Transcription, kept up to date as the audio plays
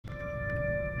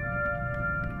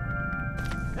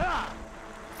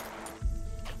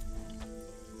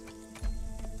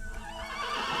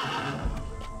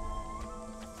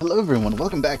Hello everyone,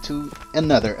 welcome back to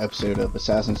another episode of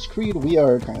Assassin's Creed. We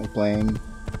are currently playing...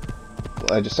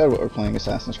 Well, I just said we're playing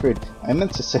Assassin's Creed. I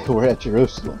meant to say we're at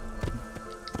Jerusalem.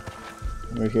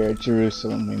 We're here at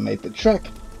Jerusalem. We made the trek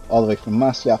all the way from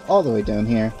Moscow all the way down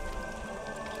here.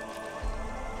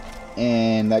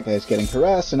 And that guy's getting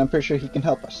harassed, and I'm pretty sure he can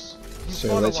help us.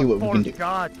 So let's see what we can do.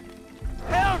 God.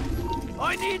 Help!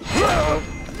 I need help!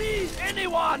 Please,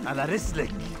 anyone!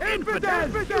 Infidels!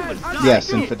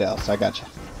 Yes, infidels, I gotcha.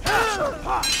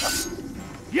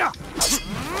 Yeah.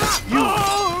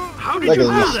 How did Luckily,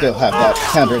 you we do still have that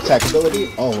counterattack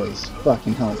ability. Always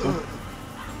fucking helpful.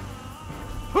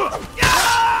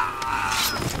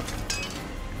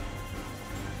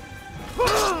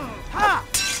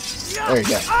 There you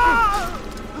go.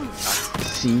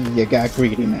 See, you got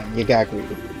greedy, man. You got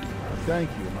greedy. Thank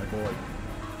you, my boy.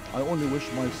 I only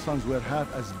wish my sons were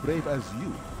half as brave as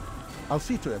you. I'll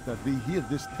see to it that they hear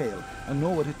this tale and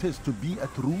know what it is to be a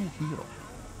true hero.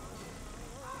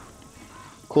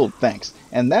 Cool, thanks.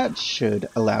 And that should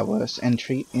allow us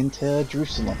entry into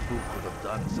Jerusalem. Who could have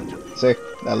done such a... See,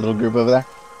 that little group over there?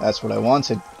 That's what I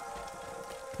wanted.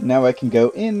 Now I can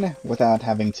go in without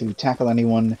having to tackle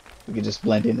anyone. We can just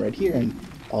blend in right here and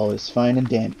all is fine and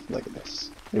dandy. Look at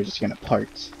this. They're just gonna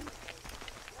part.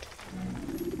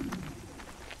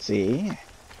 See?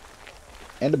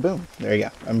 And a boom. There you go.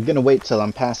 I'm gonna wait till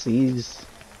I'm past these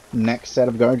next set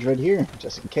of guards right here,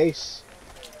 just in case.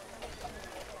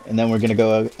 And then we're gonna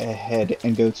go ahead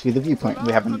and go to the viewpoint.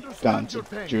 We haven't gone to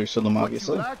Jerusalem,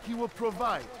 obviously. What you lack, he will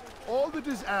provide. All that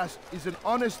is asked is an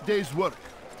honest day's work.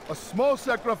 A small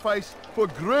sacrifice for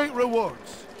great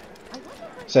rewards.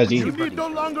 Says You you. need no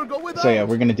longer go without. So yeah,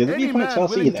 we're gonna do the Any viewpoint, so man I'll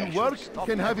see you willing there. to work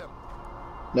can have it.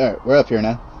 Alright, we're up here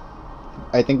now.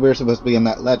 I think we were supposed to be on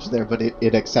that ledge there, but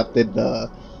it accepted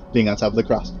being on top of the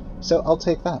cross. So I'll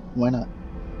take that. Why not?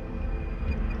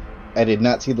 I did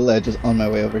not see the ledges on my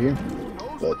way over here,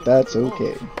 but that's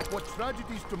okay. What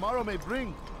tragedies tomorrow may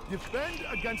bring. Defend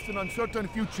against an uncertain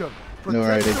future.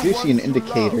 Alright, I do see an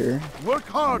indicator Work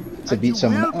hard to and beat you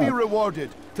someone will be up. rewarded.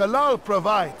 Talal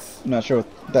provides. I'm not sure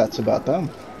what that's about though.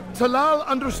 Talal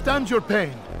understands your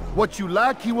pain. What you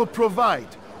lack, he will provide.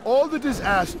 All that is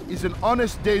asked is an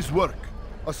honest day's work.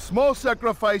 A small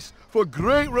sacrifice for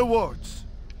great rewards.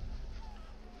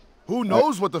 Who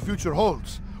knows what the future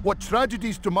holds? What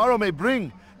tragedies tomorrow may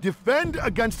bring? Defend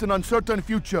against an uncertain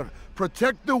future.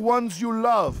 Protect the ones you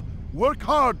love. Work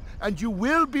hard and you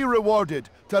will be rewarded.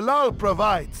 Talal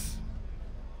provides.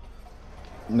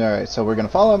 Alright, so we're gonna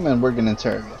follow him and we're gonna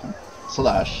interrogate him.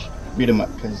 Slash, beat him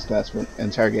up, because that's what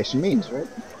interrogation means, right?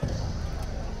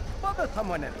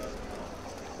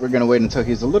 We're gonna wait until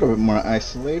he's a little bit more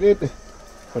isolated,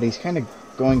 but he's kind of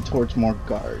going towards more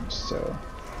guards, so...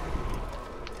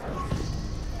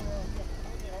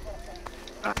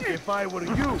 If I were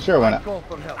you, Sure, why not? I'd call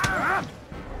for help.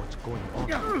 What's going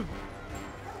on?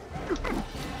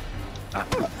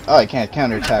 Oh, I can't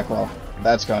counterattack while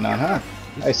that's going on, huh?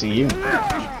 I see you.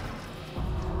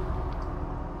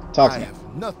 Talk I to me.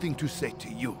 have nothing to say to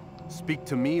you. Speak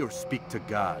to me or speak to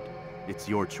God. It's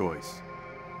your choice.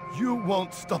 You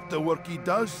won't stop the work he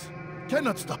does.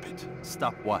 Cannot stop it.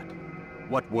 Stop what?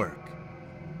 What work?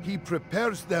 He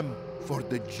prepares them for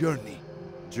the journey.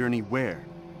 Journey where?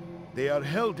 They are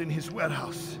held in his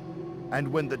warehouse.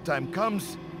 And when the time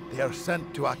comes, they are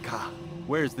sent to Akka.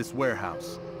 Where is this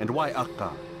warehouse? And why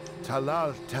Akka?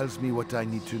 Talal tells me what I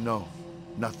need to know.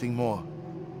 Nothing more.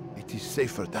 It is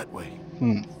safer that way.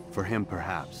 For him,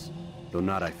 perhaps. Though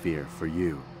not, I fear, for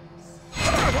you.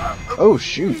 Oh,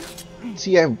 shoot.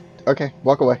 See, okay,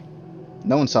 walk away.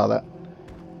 No one saw that.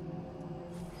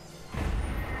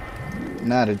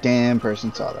 Not a damn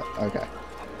person saw that. Okay.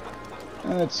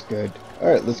 That's good.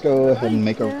 Alright, let's go ahead and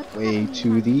make our way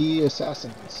to the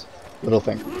assassins. Little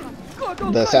thing.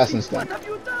 The assassin's den.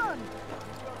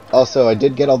 Also, I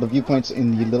did get all the viewpoints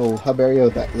in the little hub area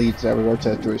that leads everywhere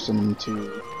to Jerusalem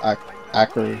to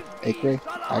Acre,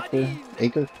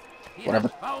 whatever.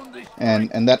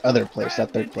 And that other place,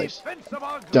 that third place.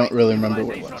 Don't really remember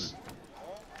what it was.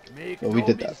 But we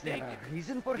did that. It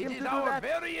is our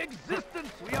very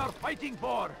existence we are fighting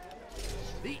for.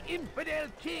 The infidel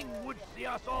king would see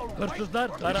us all I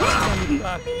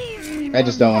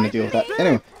just don't want to deal with that.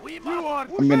 Anyway,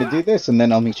 I'm gonna do this and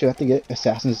then I'll meet you at the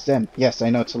assassin's den. Yes,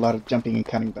 I know it's a lot of jumping and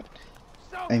cutting, but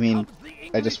I mean,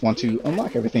 I just want to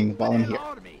unlock everything while I'm here.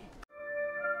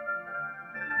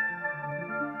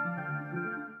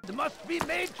 Must be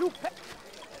made to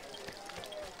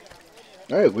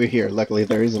Alright, we're here. Luckily,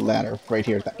 there is a ladder right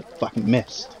here that I fucking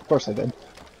missed. Of course I did.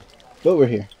 But we're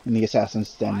here, in the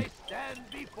assassin's den.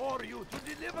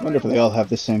 I wonder if they all have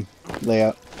the same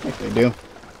layout. I think they do.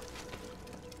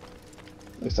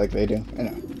 Looks like they do. I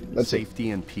know. Let's see.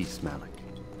 Safety and peace, Malik.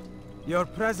 Your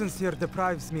presence here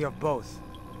deprives me of both.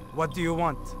 What do you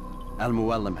want?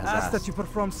 Al-Muallim has Ask asked that you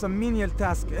perform some menial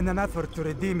task in an effort to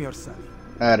redeem yourself.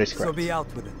 That is correct. So be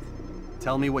out with it.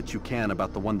 Tell me what you can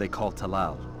about the one they call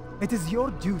Talal. It is your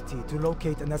duty to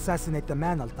locate and assassinate the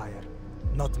man, Altair,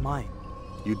 not mine.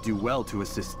 You'd do well to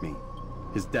assist me.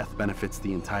 His death benefits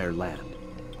the entire land.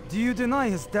 Do you deny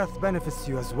his death benefits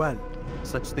you as well?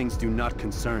 Such things do not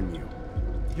concern you.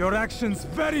 Your actions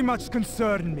very much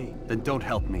concern me. Then don't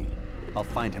help me. I'll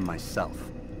find him myself.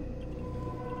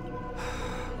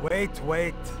 Wait.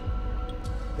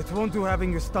 It won't do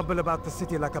having you stumble about the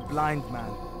city like a blind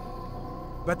man.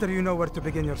 Better you know where to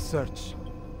begin your search.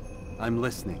 I'm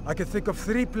listening. I can think of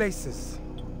 3 places.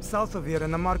 South of here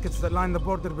in the markets that line the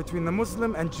border between the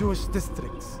Muslim and Jewish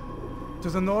districts. To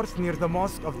the north near the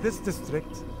mosque of this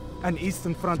district, and east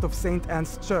in front of St.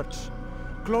 Anne's Church,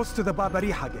 close to the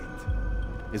Babariha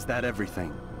Gate. Is that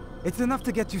everything? It's enough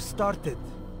to get you started,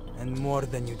 and more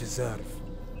than you deserve.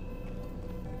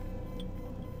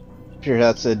 Sure,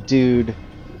 that's a dude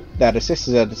that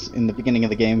assisted us in the beginning of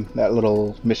the game, that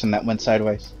little mission that went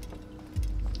sideways.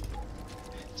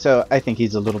 So I think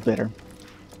he's a little bitter.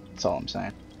 That's all I'm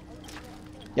saying.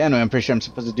 Yeah, no, I'm pretty sure I'm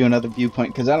supposed to do another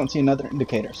viewpoint because I don't see another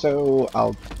indicator. So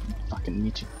I'll fucking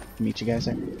meet you guys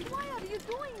there. Why are you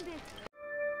doing this?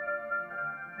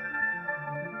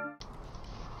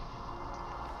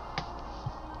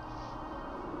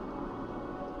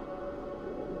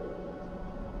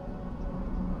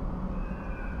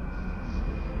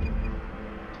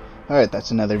 Alright,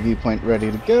 that's another viewpoint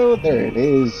ready to go. There it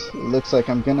is. It looks like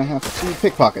I'm gonna have to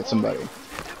pickpocket somebody.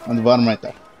 On the bottom right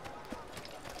there.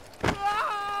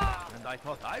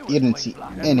 You didn't see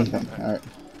anything. Alright.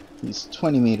 He's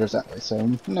 20 meters that way,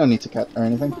 so no need to cut or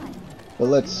anything. But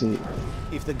let's see.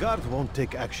 If the guard won't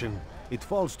take action, it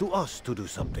falls to us to do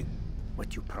something.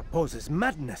 What you propose is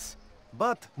madness.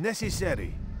 But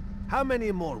necessary. How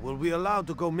many more will we allow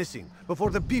to go missing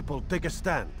before the people take a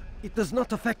stand? It does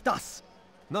not affect us.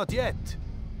 Not yet.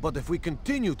 But if we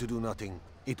continue to do nothing,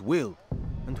 it will.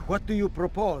 And what do you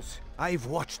propose? I've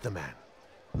watched the man.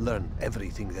 Learned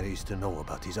everything there is to know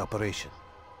about his operation.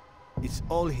 It's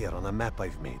all here on a map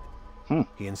I've made.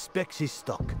 He inspects his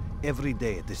stock every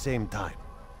day at the same time.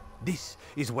 This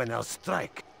is when I'll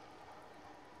strike.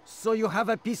 So you have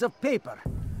a piece of paper.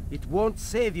 It won't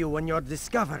save you when you're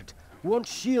discovered. Won't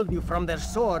shield you from their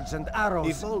swords and arrows.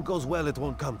 If all goes well, it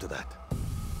won't come to that.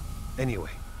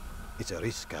 Anyway, it's a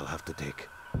risk I'll have to take.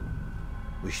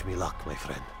 Wish me luck, my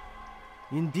friend.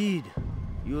 Indeed.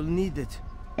 You'll need it.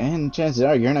 And chances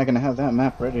are you're not gonna have that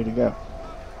map ready to go.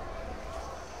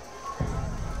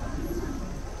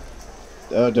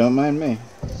 Oh, don't mind me.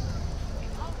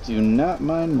 Do not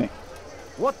mind me.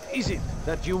 What is it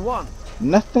that you want?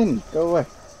 Nothing. Go away.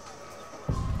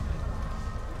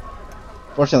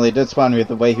 Fortunately, it did spawn me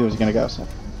the way he was gonna go, so.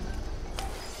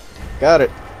 Got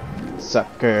it.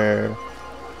 Sucker.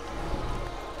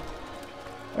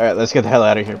 Alright, let's get the hell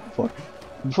out of here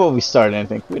before we start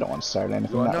anything. We don't want to start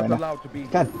anything. Not right now.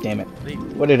 God damn it.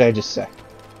 What did I just say?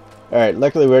 Alright,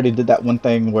 luckily we already did that one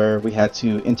thing where we had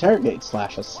to interrogate /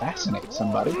 assassinate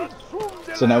somebody.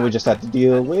 So now we just have to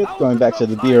deal with going back to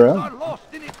the bureau.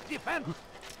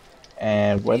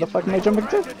 And where the fuck am I jumping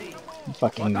to?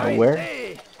 Fucking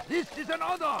nowhere.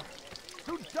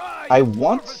 I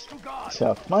want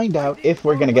to find out if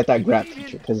we're gonna get that grab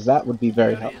feature, because that would be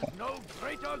very helpful.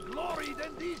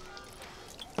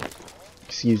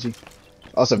 Excuse you.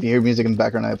 Also, if you hear music in the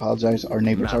background, I apologize. Our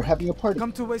neighbors are having a party.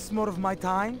 Come to waste more of my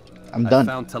time? I'm done.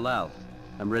 I found Talal.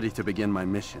 I'm ready to begin my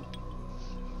mission.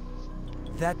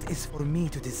 That is for me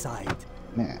to decide.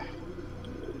 Nah.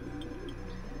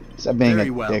 Stop being Very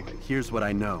a well. dick. Here's what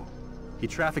I know. He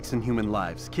traffics in human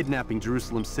lives, kidnapping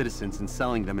Jerusalem citizens and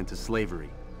selling them into slavery.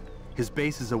 His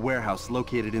base is a warehouse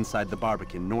located inside the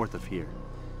Barbican, north of here.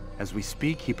 As we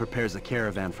speak, he prepares a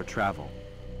caravan for travel.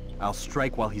 I'll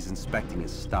strike while he's inspecting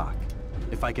his stock.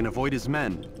 If I can avoid his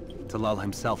men, Talal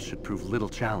himself should prove little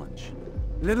challenge.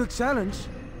 Little challenge?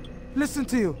 Listen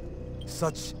to you.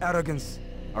 Such arrogance.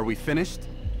 Are we finished?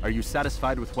 Are you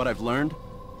satisfied with what I've learned?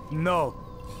 No.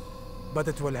 But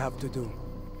it will have to do.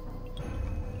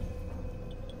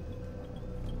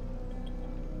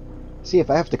 See,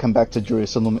 if I have to come back to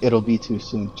Jerusalem, it'll be too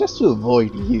soon. Just to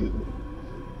avoid you.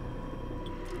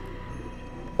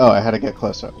 Oh, I had to get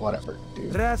closer. Whatever,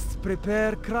 dude. Rest,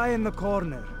 prepare, cry in the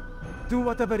corner. Do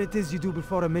whatever it is you do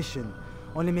before a mission.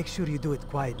 Only make sure you do it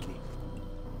quietly.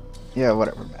 Yeah,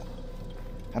 whatever, man.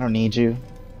 I don't need you.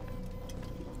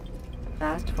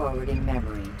 Fast forwarding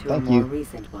memory to Thank a more you.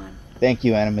 recent one. Thank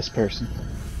you, animus person.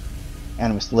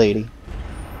 Animus lady.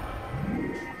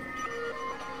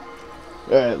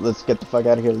 Alright, let's get the fuck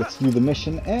out of here. Let's do the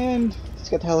mission, and let's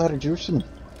get the hell out of Jerusalem.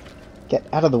 Get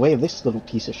out of the way of this little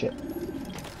piece of shit.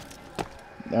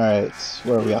 Alright,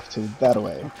 where are we off to? That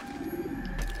away.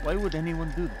 Why would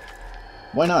anyone do that?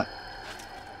 Why not?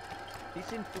 He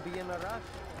seems to be in a rush.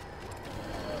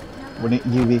 Wouldn't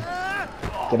you be?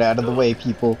 Get out of the way,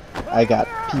 people. I got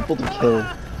people to kill.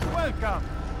 Welcome.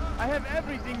 I have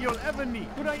everything you'll ever need.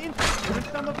 Could I interest you in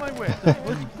some of my wares?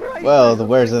 Well, the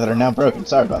wares that are now broken.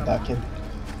 Sorry about that, kid.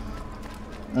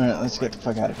 Alright, let's get the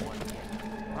fuck out of here.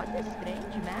 What a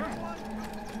strange man.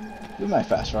 We might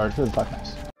fast forward. Who the fuck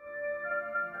knows?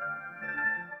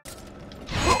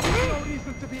 No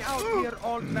reason to be out here,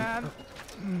 old man.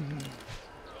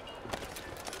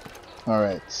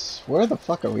 Alright, where the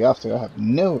fuck are we off to? I have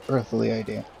no earthly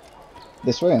idea.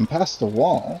 This way and past the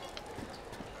wall.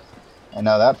 I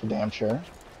know that for damn sure.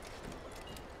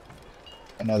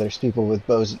 I know there's people with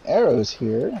bows and arrows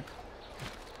here.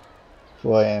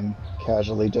 Who I am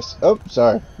casually just... Oh,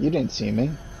 sorry. You didn't see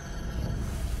me.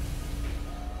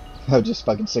 I was just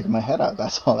fucking sticking my head out.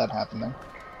 That's all that happened there.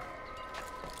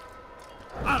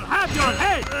 I'll have your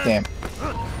head! Damn.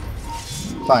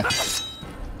 Fine.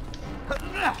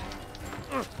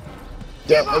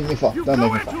 Don't make me fall. Don't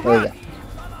make me fall. There we go.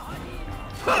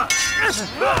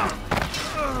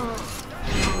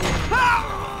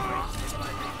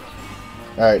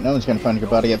 Alright, no one's gonna find your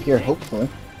body up here, hopefully.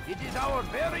 It is our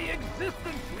very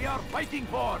existence we are fighting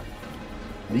for.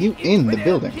 Are you in the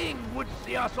building? King would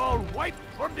see us all wiped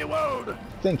from the world.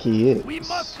 I think he is. We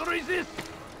must resist.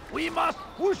 We must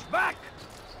push back.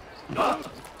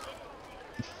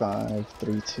 5,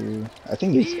 3, 2. I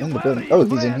think he's in the building. Oh,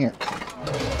 he's in here.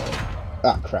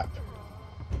 Ah, crap.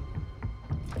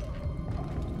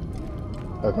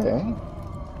 Okay.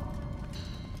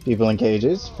 People in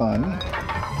cages. Fun.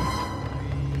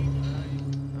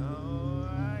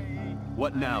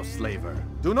 What now, slaver?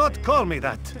 Do not call me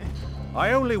that.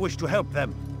 I only wish to help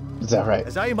them, Is that right?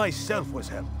 as I myself was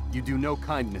helped. You do no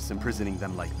kindness imprisoning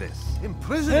them like this.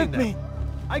 Imprisoning them?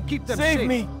 I keep them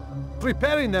safe.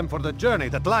 Preparing them for the journey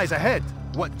that lies ahead.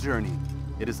 What journey?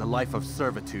 It is a life of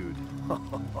servitude.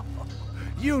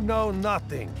 You know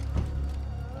nothing.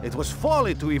 It was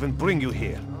folly to even bring you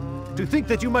here. To think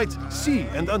that you might see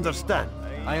and understand.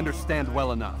 I understand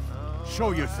well enough.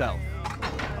 Show yourself.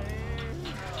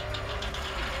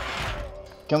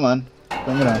 Come on.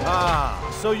 Bring it on.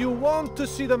 Ah, so you want to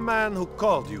see the man who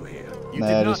called you here? You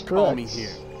That did is not call correct. me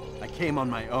here. I came on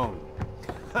my own.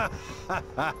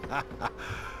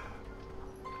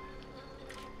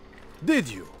 Did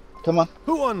you? Come on.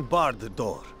 Who unbarred the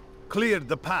door? Cleared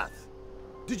the path?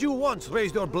 Did you once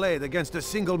raise your blade against a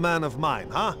single man of mine,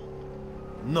 huh?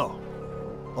 No.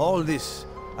 All this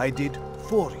I did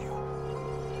for you.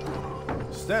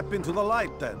 Step into the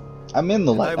light then. I'm in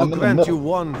the And I light. will I'm in the grant you middle.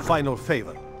 one final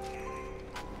favor.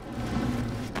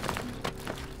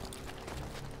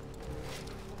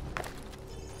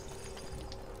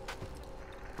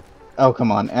 Oh,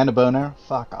 come on. And a boner?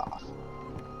 Fuck off.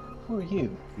 Who are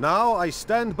you? Now I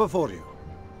stand before you.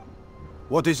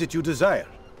 What is it you desire?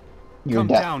 You're Come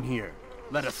dead. down here.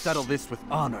 Let us settle this with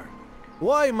honor.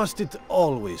 Why must it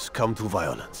always come to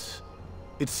violence?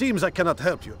 It seems I cannot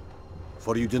help you,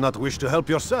 for you do not wish to help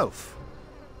yourself.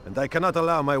 And I cannot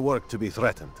allow my work to be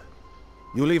threatened.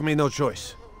 You leave me no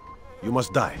choice. You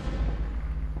must die.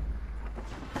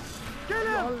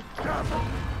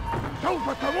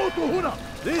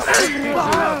 This is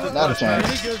Not a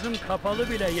chance. Gözüm kapalı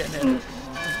bile yenerim.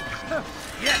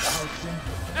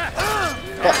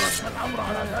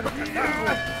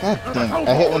 God damn it.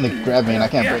 I hate when they grab me and I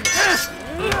can't break it.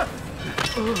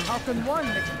 How can one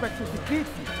expect to defeat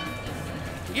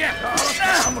you?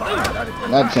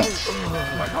 Not a chance.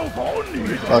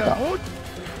 Fuck off.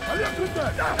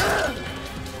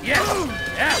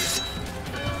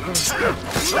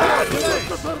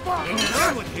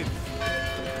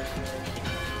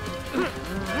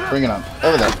 Bring it on.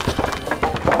 Over there.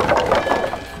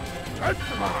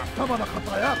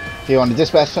 If you want to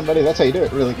dispatch somebody, that's how you do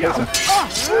it really quickly.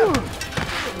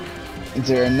 Is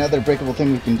there another breakable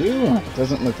thing we can do? It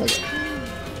doesn't look like it.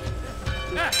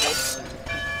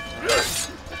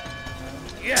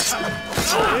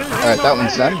 Alright, that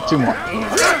one's done. 2 more.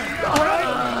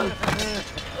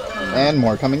 And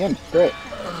more coming in. Great.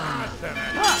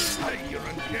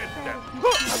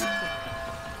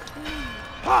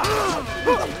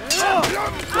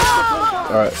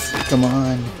 Alright, come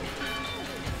on.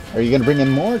 Are you gonna bring in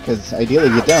more? Because ideally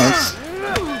you don't.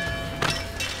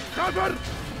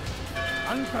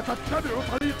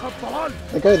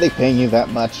 Like, are they paying you that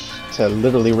much to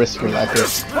literally risk your life here?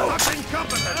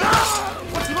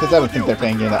 Because I don't think they're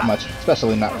paying you that much,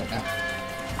 especially not right now.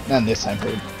 Not this time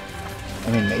period.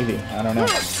 I mean, maybe. I don't know.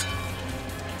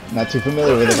 Not too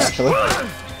familiar with it, actually.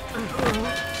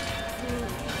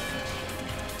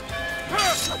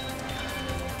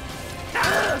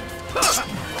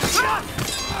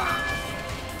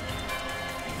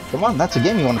 Come on, that's a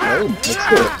game you want to play. Let's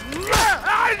do it.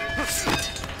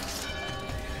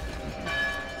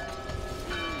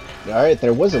 Alright,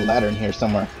 there was a ladder in here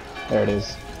somewhere. There it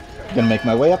is. I'm gonna make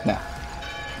my way up now.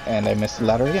 And I missed the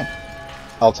ladder again.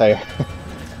 I'll tell you.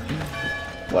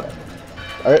 Whatever.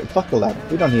 Alright, fuck the ladder.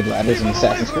 We don't need ladders in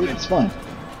Assassin's Creed. It's fun.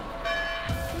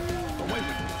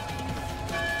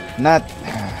 Not...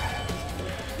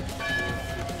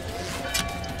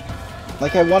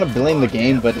 Like, I want to blame the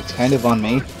game, but it's kind of on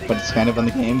me. But it's kind of on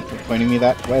the game for pointing me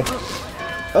that way.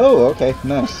 Oh, okay.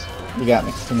 Nice. You got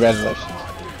me. Congratulations.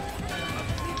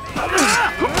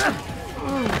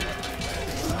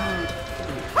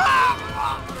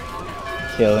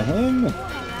 Kill him.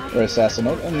 Or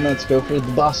assassinate. And let's go for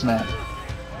the boss man.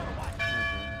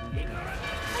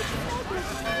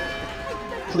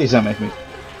 Please don't make me.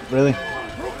 Really?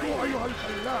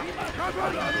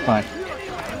 Fine.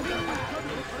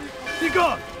 Be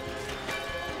gone!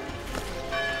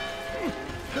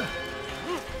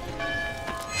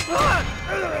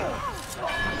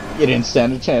 You didn't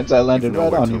stand a chance. I landed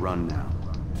right on you. Run now.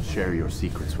 Share your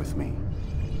secrets with me.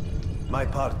 My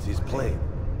part is plain.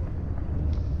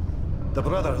 The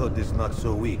Brotherhood is not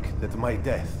so weak that my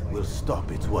death will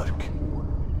stop its work.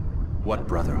 What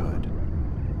Brotherhood?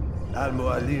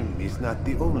 Al-Mualim is not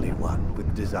the only one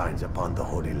with designs upon the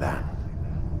Holy Land.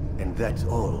 And that's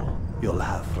all you'll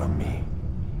have from me.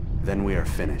 Then we are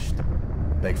finished.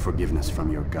 Beg forgiveness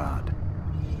from your god.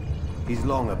 He's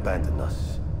long abandoned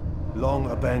us.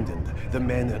 Long abandoned the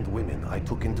men and women I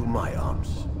took into my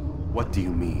arms. What do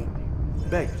you mean?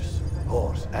 Beggars,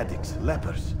 whores, addicts,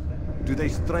 lepers. Do they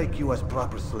strike you as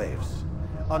proper slaves?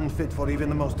 Unfit for even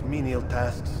the most menial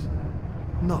tasks?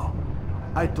 No.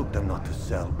 I took them not to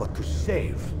sell, but to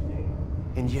save.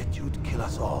 And yet you'd kill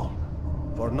us all.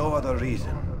 For no other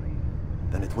reason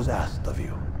than it was asked of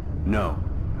you. No.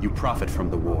 You profit from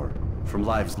the war. From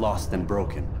lives lost and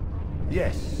broken.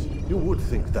 Yes, you would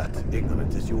think that,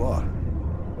 ignorant as you are.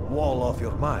 Wall off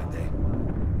your mind, eh?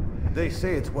 They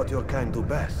say it's what your kind do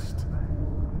best.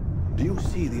 Do you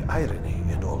see the irony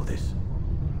in all this?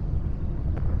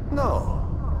 No,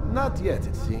 not yet,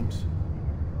 it seems.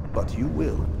 But you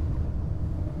will.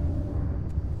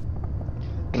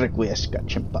 Requiesca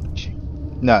Chimpachi.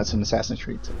 No, it's an Assassin's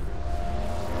Creed.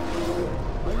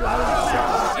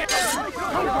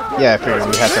 Yeah, I figured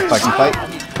we had to fucking fight.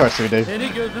 Of course we do.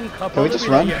 Can we just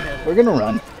run? We're gonna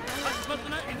run.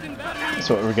 That's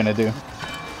what we're gonna do.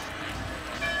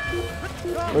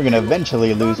 We're gonna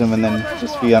eventually lose him and then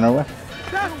just be on our way.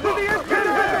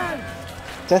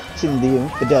 Death to the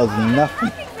infidels,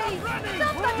 nothing.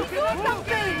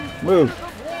 Move.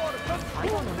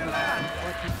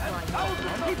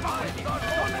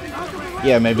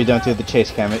 Yeah, maybe don't do the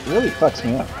chase cam. It really fucks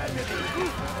me up.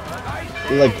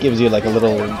 It like gives you like a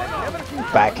little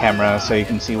back camera so you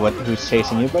can see who's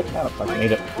chasing you, but I don't fucking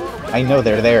need it. I know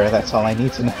they're there, that's all I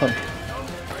need to know.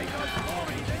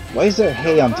 Why is there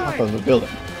hay on top of a building?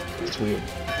 It's weird.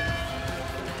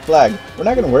 Flag. We're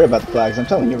not going to worry about the flags, I'm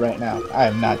telling you right now. I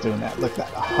am not doing that. Look at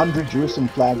that. 100 Jerusalem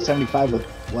flags, 75 with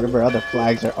whatever other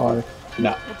flags there are.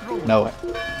 No. No way.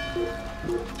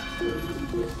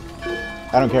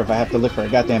 I don't care if I have to look for a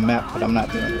goddamn map, but I'm not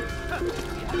doing it.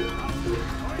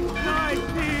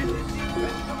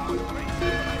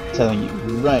 I'm telling you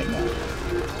right now.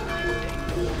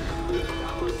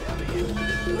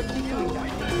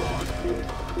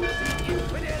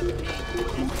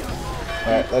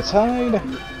 Alright, let's hide.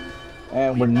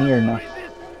 And we're near enough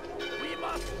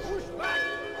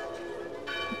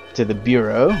to the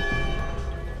bureau.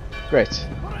 Great.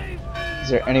 Is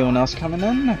there anyone else coming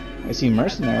in? I see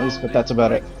mercenaries, but that's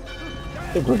about it. I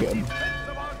think we're good.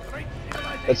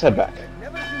 Let's head back.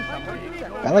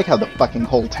 I like how the fucking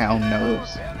whole town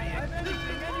knows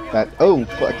that, oh,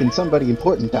 fucking somebody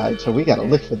important died, so we gotta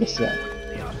look for this guy.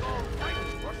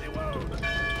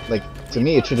 Like, to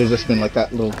me, it should have just been like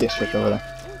that little district over there.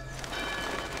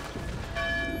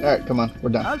 Alright, come on, we're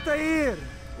done. Altair!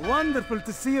 Wonderful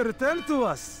to see you return to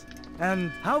us.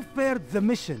 And how fared the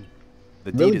mission?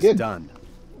 The Really deed good. is done.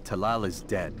 Talal is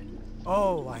dead.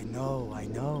 Oh, I know, I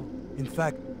know. In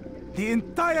fact, the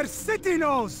entire city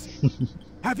knows!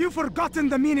 Have you forgotten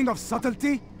the meaning of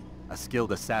subtlety? A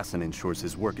skilled assassin ensures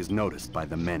his work is noticed by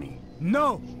the many.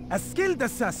 No! A skilled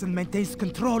assassin maintains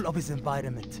control of his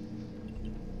environment.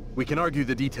 We can argue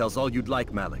the details all you'd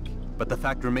like, Malik. But the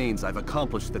fact remains I've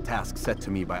accomplished the task set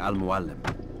to me by Al-Mualim.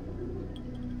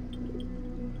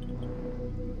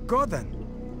 Go then.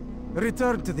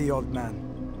 Return to the old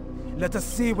man. Let us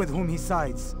see with whom he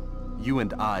sides. You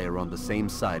and I are on the same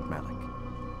side, Malik.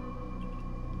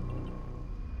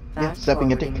 Yeah,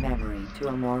 stepping a dick. Memory to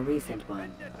a more recent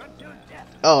one.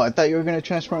 Oh, I thought you were gonna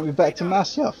transform me back to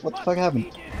myself. What the fuck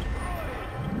happened?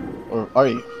 Or are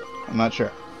you? I'm not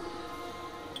sure.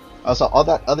 Also, all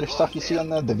that other stuff you see on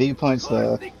the viewpoints,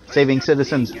 the saving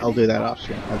citizens, I'll do that off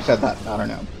screen. I've said that, I don't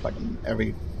know, fucking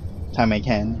every time I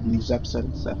can in these episodes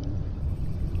and stuff.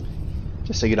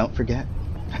 Just so you don't forget,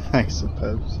 I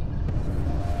suppose.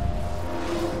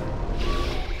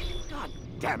 God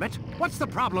damn it! What's the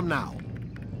problem now?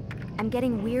 I'm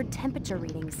getting weird temperature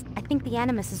readings. I think the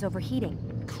Animus is overheating.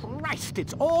 Christ,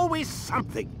 it's always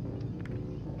something!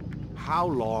 How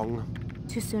long?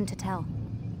 Too soon to tell.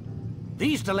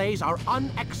 These delays are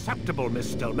unacceptable,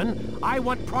 Miss Stillman. I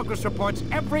want progress reports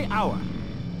every hour.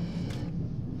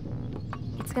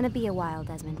 It's gonna be a while,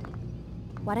 Desmond.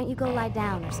 Why don't you go lie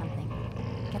down or something?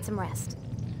 Get some rest.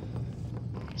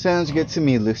 Sounds good to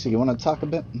me, Lucy. You want to talk a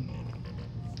bit?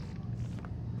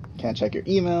 Can't check your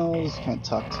emails. Can't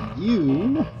talk to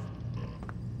you.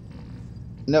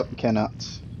 Nope, cannot.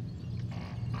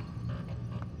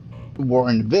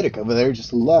 Warren Vidic over there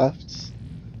just left.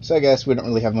 So I guess we don't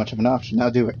really have much of an option now,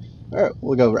 do we? Alright,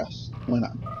 we'll go rest. Why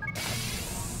not?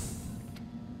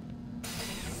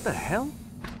 What the hell?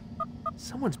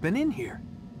 Someone's been in here.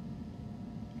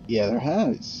 Yeah, there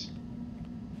has.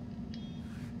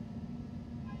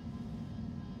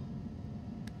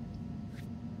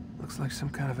 Looks like some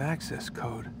kind of access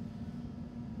code.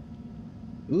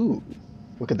 Ooh,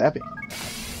 what could that be?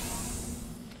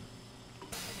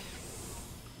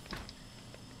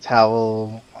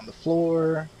 Towel on the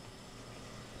floor.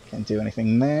 Can't do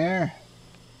anything there.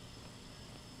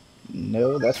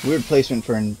 No, that's weird placement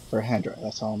for a hand dryer.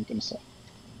 That's all I'm gonna say.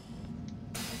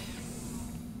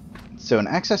 So an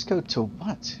access code to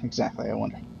what exactly? I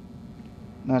wonder.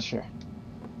 Not sure.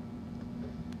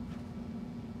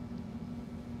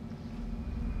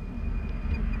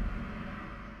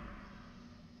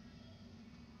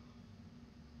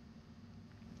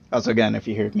 Also, again, if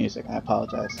you hear music, I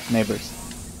apologize.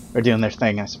 Neighbors are doing their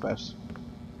thing, I suppose.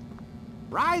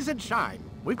 Rise and shine.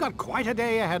 We've got quite a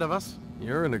day ahead of us.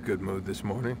 You're in a good mood this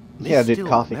morning. Yeah, I did Stillman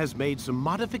coffee. has made some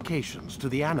modifications to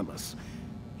the Animus.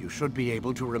 You should be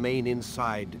able to remain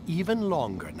inside even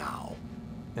longer now.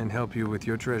 And help you with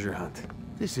your treasure hunt.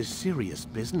 This is serious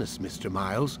business, Mr.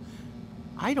 Miles.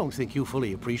 I don't think you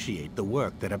fully appreciate the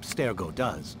work that Abstergo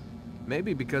does.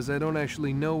 Maybe because I don't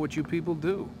actually know what you people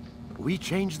do. We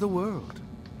change the world.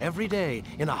 Every day,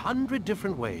 in 100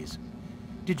 different ways.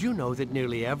 Did you know that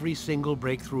nearly every single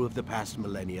breakthrough of the past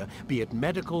millennia, be it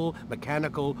medical,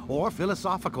 mechanical, or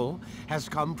philosophical, has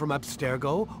come from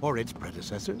Abstergo or its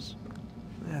predecessors?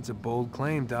 That's a bold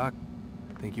claim, Doc.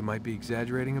 Think you might be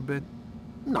exaggerating a bit?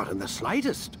 Not in the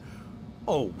slightest.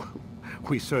 Oh,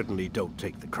 we certainly don't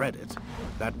take the credit.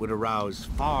 That would arouse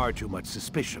far too much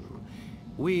suspicion.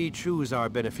 We choose our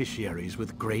beneficiaries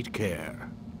with great care.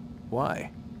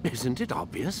 Why? Isn't it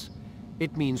obvious?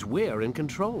 It means we're in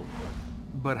control.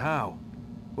 But how?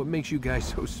 What makes you guys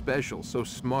so special, so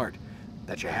smart?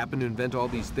 That you happen to invent all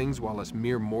these things while us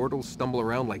mere mortals stumble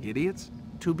around like idiots?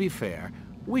 To be fair,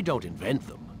 we don't invent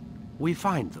them. We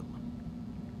find them.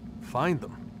 Find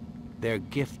them? They're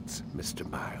gifts, Mr.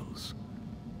 Miles.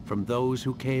 From those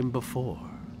who came before.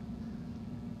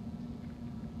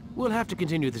 We'll have to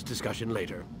continue this discussion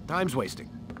later. Time's wasting.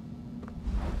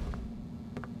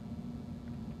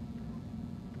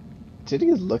 Did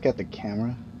he look at the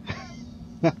camera?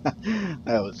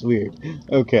 That was weird.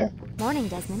 Okay. Morning,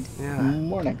 Desmond. Yeah.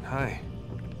 Morning. Hi.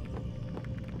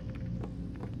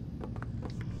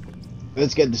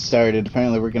 Let's get this started.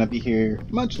 Apparently we're going to be here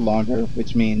much longer,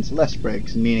 which means less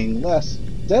breaks, meaning less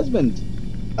Desmond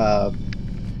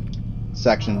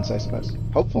sections, I suppose.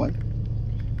 Hopefully.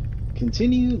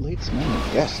 Continue late morning.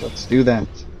 Yes, let's do that.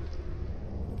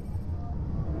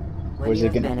 When Where's it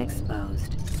you've gonna... been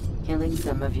exposed, killing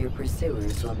some of your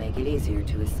pursuers will make it easier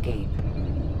to escape.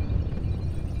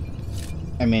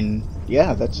 I mean,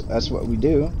 yeah, that's what we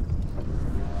do.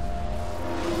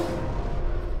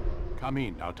 Come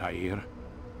in, Altair.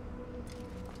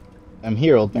 I'm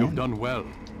here, old man. You've done well.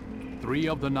 3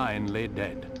 of the 9 lay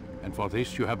dead, and for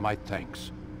this you have my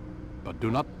thanks. But do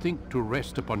not think to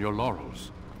rest upon your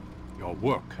laurels. Your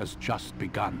work has just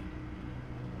begun.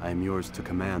 I am yours to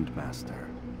command, Master.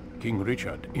 King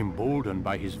Richard, emboldened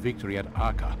by his victory at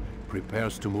Acre,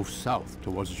 prepares to move south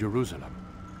towards Jerusalem.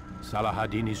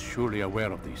 Salah-ad-Din is surely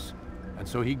aware of this, and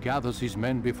so he gathers his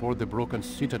men before the broken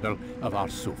citadel of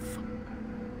Arsuf.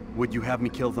 Would you have me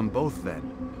kill them both then?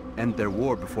 End their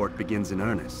war before it begins in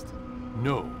earnest?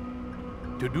 No.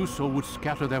 To do so would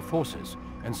scatter their forces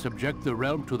and subject the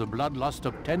realm to the bloodlust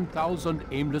of 10,000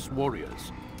 aimless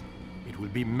warriors. It will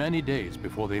be many days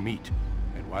before they meet,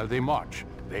 and while they march,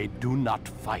 they do not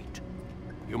fight.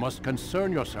 You must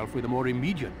concern yourself with a more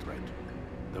immediate threat.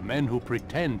 The men who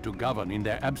pretend to govern in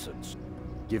their absence.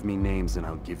 Give me names and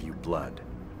I'll give you blood.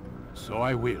 So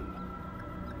I will.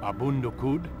 Abun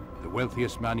Dukud, the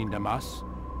wealthiest man in Damas.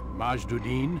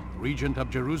 Majduddin, regent of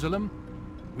Jerusalem.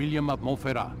 William of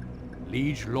Montferrat,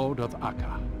 liege lord of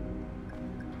Akka.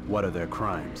 What are their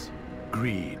crimes?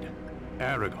 Greed,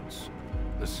 arrogance,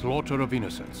 the slaughter of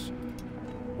innocents.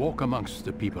 Walk amongst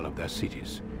the people of their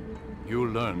cities.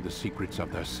 You'll learn the secrets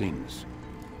of their sins.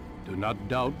 Do not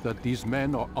doubt that these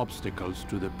men are obstacles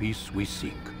to the peace we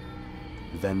seek.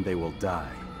 Then they will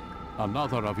die.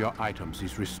 Another of your items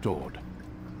is restored.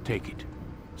 Take it.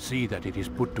 See that it is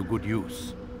put to good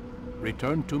use.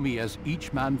 Return to me as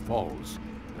each man falls,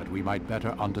 that we might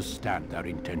better understand their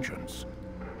intentions.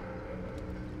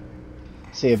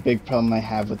 See, a big problem I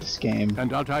have with this game.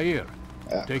 And Altair,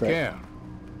 take great. care.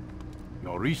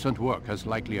 Your recent work has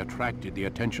likely attracted the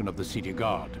attention of the city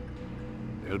guard.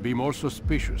 They'll be more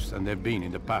suspicious than they've been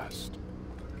in the past.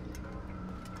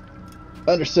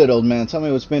 Understood, old man. Tell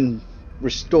me what's been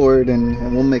restored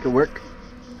and we'll make it work.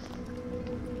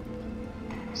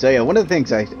 So yeah, one of the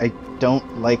things I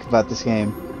don't like about this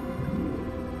game...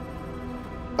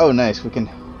 Oh, nice. We can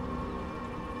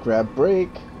grab break.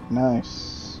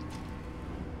 Nice.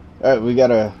 Alright, we got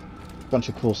a bunch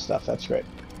of cool stuff. That's great.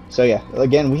 So yeah,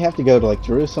 again, we have to go to like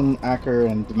Jerusalem, Acre,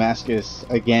 and Damascus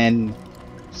again,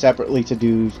 separately to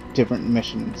do different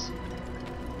missions.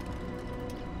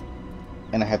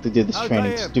 And I have to do this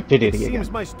training stupidity again. It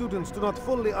seems my students do not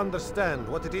fully understand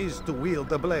what it is to wield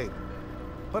the blade.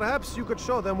 Perhaps you could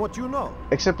show them what you know.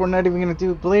 Except we're not even gonna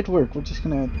do blade work. We're just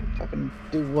gonna fucking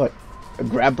do what? A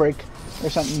grab break or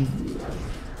something?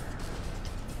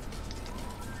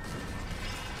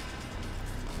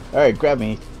 Alright, grab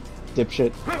me,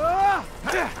 dipshit.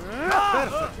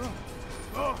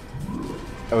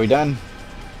 Are we done?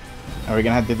 Are we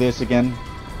gonna have to do this again?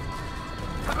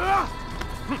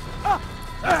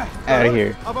 Out of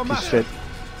here, piece of shit.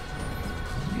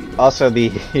 Also, the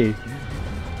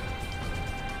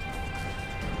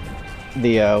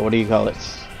what do you call it?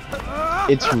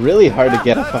 It's really hard to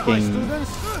get a fucking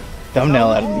thumbnail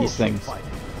out of these things,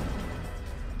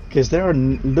 because there are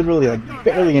literally like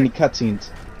barely any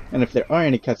cutscenes, and if there are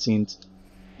any cutscenes,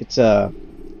 it's not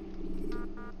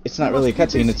really a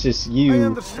cutscene. It's just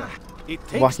you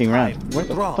walking around. Where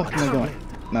the fuck am I going?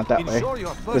 Not that way.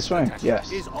 This way?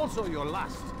 Yes.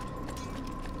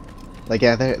 Like,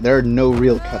 yeah, there are no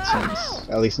real cutscenes.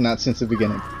 At least not since the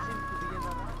beginning.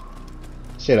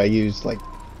 Shit, I used, like,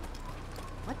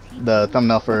 the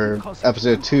thumbnail for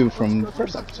episode 2 from the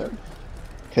first episode.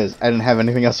 Because I didn't have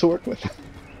anything else to work with.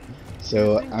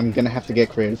 So, I'm gonna have to get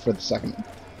creative for the second one.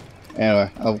 Anyway,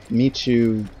 I'll meet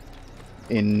you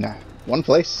in one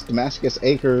place. Damascus,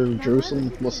 Acre,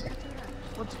 Jerusalem, we'll see.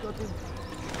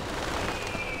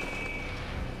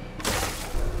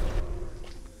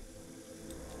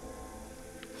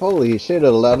 Holy shit, it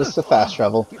allowed us to fast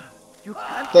travel.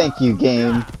 Thank you,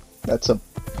 game. That's the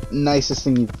nicest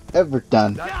thing you've ever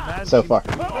done so far.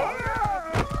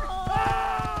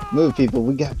 Move, people,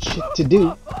 we got shit to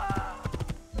do.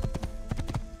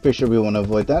 Pretty sure we want to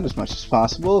avoid that as much as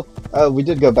possible. We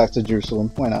did go back to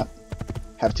Jerusalem, why not?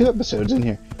 Have 2 episodes in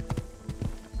here.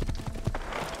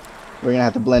 We're gonna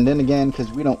have to blend in again because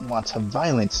we don't want a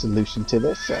violent solution to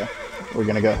this, so we're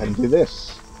gonna go ahead and do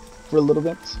this for a little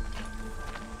bit.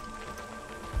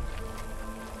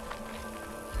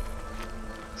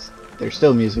 There's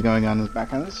still music going on in the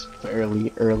background. It's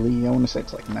fairly early. I want to say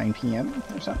it's like 9 PM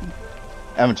or something.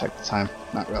 I haven't checked the time.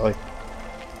 Not really.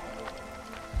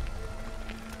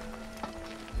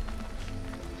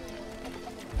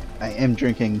 I am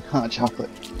drinking hot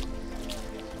chocolate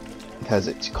because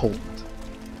it's cold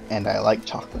and I like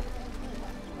chocolate.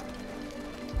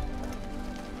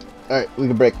 Alright, we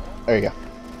can break. There you go.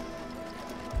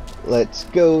 Let's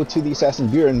go to the Assassin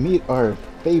Bureau and meet our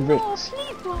favorite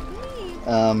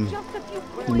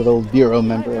little bureau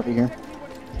member over here.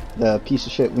 The piece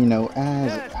of shit we know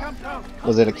as...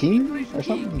 Was it a king or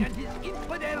something?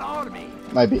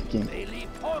 Might be a king.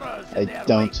 I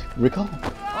don't recall.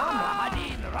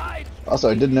 Also,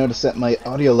 I did notice that my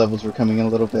audio levels were coming in a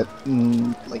little bit,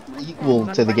 like, equal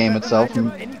to the game itself,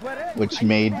 which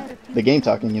made the game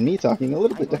talking and me talking a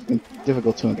little bit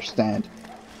difficult to understand.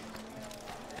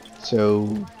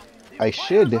 So, I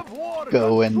should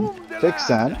go and fix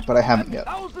that, but I haven't yet.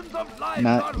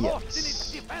 Not yet.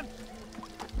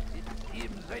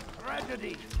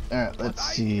 Alright, let's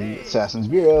see. Assassin's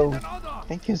Bureau. I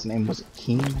think his name was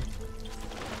King.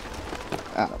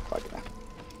 I don't fucking know.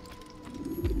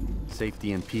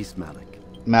 Safety and peace, Malik.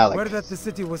 Malik. Word that the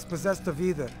city was possessed of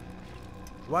either.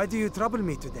 Why do you trouble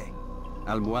me today?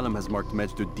 Al-Mualim has marked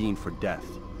Majd-ud-Din for death.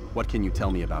 What can you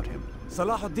tell me about him?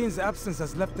 Salahuddin's absence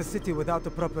has left the city without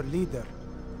a proper leader,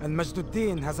 and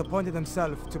Majd-ud-Din has appointed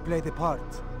himself to play the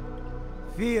part.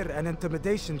 Fear and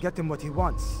intimidation get him what he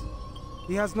wants.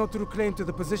 He has no true claim to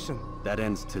the position. That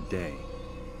ends today.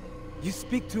 You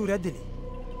speak too readily.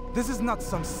 This is not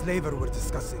some slaver we're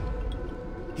discussing.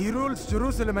 He rules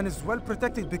Jerusalem and is well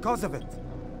protected because of it.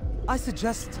 I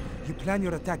suggest you plan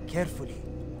your attack carefully.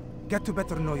 Get to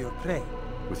better know your prey.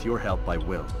 With your help, I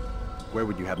will. Where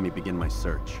would you have me begin my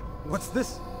search? What's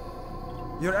this?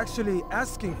 You're actually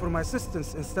asking for my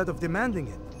assistance instead of demanding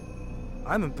it.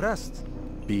 I'm impressed.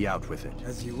 Be out with it.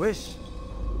 As you wish.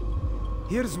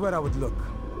 Here's where I would look.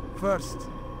 First,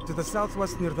 to the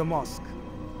southwest near the mosque.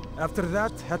 After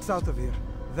that, head south of here.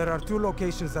 There are 2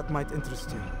 locations that might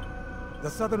interest you. The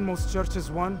southernmost church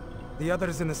is one, the other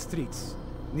is in the streets,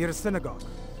 near a synagogue.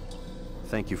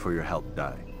 Thank you for your help,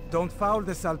 Dai. Don't foul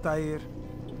this, Altair.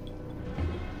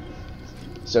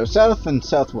 So south and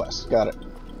southwest, got it.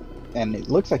 And it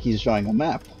looks like he's showing a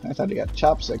map. I thought he got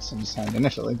chopsticks in his hand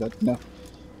initially, but no.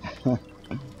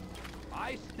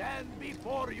 I stand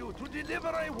before you to deliver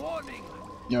a warning.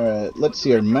 Alright, let's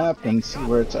see our map and see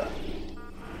where it's at.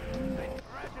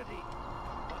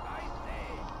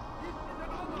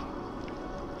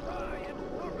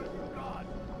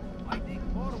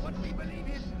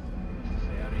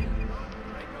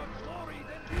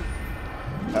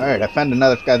 Alright, I found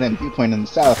another goddamn viewpoint in the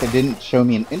south. It didn't show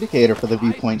me an indicator for the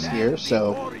viewpoints here,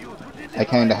 so I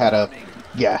kinda had to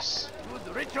guess.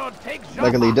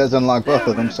 Luckily it does unlock both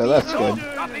of them, so that's good.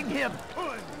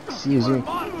 It's easy.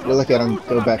 You're lucky I don't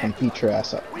go back and beat your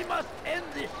ass up.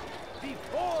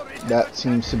 That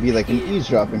seems to be like an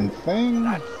eavesdropping thing.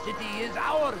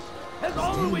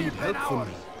 Still need help from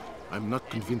me. I'm not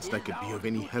convinced I could be of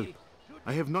any help.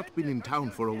 I have not been in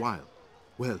town for a while.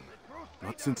 Well,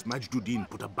 not since Majd-ud-Din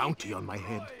put a bounty on my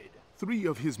head. 3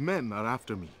 of his men are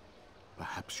after me.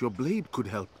 Perhaps your blade could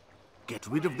help. Get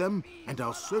rid of them, and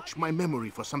I'll search my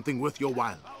memory for something worth your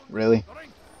while. Really?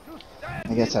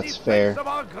 I guess that's fair.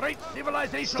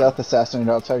 Stealth assassinate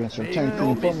all targets from return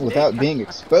clean form without being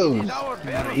exposed.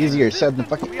 Easier said than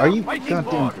fucking. Are you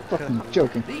goddamn fucking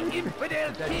joking?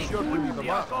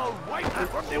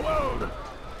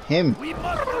 Him.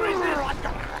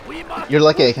 You're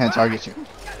lucky I can't target you.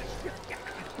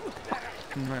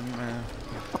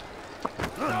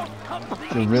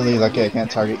 You're really lucky I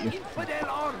can't target you.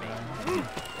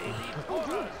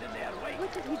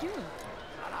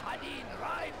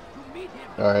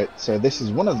 Alright, so this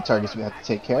is one of the targets we have to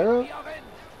take care of.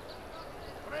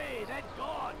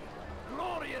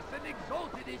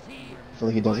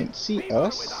 Hopefully he doesn't see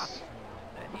us.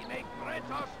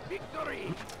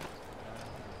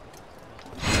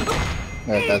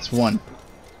 Alright, that's one.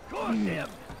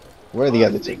 Where are the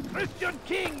other 2? Christian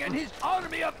king and his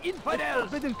army of infidels.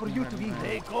 For you to be.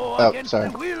 They go against sorry.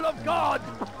 the will of God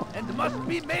and must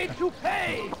be made to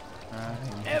pay.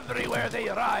 Everywhere they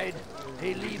ride,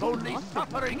 they leave only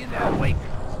suffering in their wake.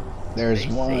 There's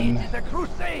one. It is a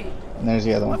crusade. And there's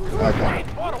the other one. Okay.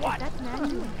 For what?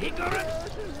 Ignorance,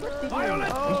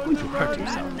 violence,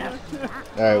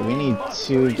 Alright, we need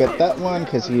to get that one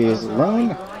because he is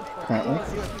alone currently.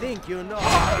 You think you know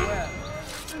how well.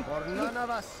 For none of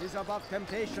us is above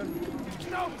temptation.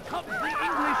 Now comes the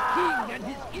English king and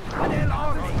his infidel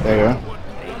army. There you go.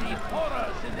 They leave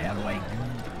horrors in their wake.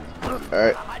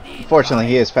 Alright. Fortunately,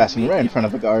 he is passing right in front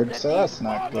of a guard, so that's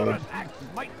not good.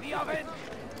 Might be avenged.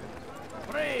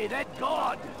 Pray that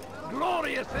God,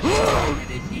 glorious and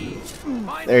exalted is he.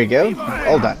 There you go.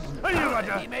 All done.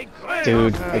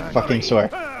 Dude, I fucking swear.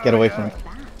 Get away from me.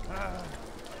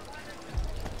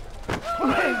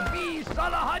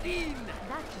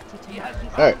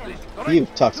 Alright, you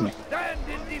talk to me.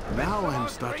 Now I'm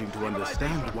starting to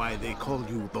understand why they call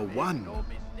you the One.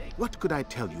 What could I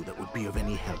tell you that would be of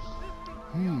any help?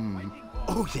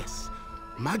 Oh yes.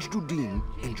 Majd-ud-Din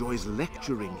enjoys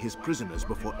lecturing his prisoners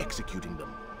before executing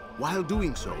them. While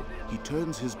doing so, he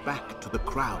turns his back to the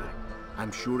crowd.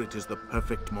 I'm sure it is the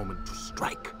perfect moment to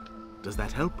strike. Does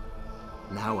that help?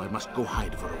 Now I must go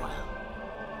hide for a while.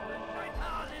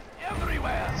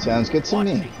 Sounds good to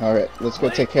me. Alright, let's go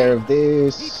take care of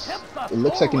this. It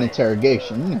looks like an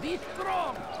interrogation,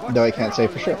 though I can't say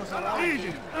for sure.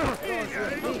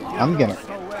 I'm gonna.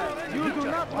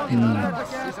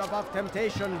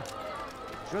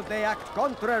 Should they act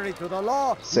contrary to the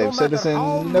law, Save no matter citizen,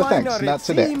 how no thanks, minor not it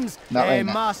today. seems, Not they right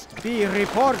now. must be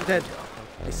reported.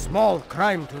 A small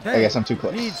crime today I guess I'm too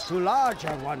close. leads to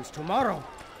larger ones tomorrow.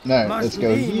 Alright, let's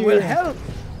go Masudin will here. help.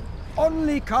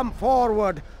 Only come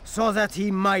forward so that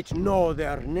he might know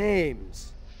their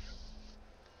names.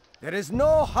 There is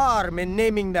no harm in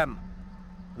naming them.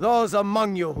 Those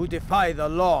among you who defy the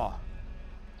law.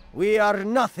 We are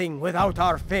nothing without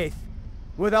our faith,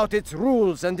 without its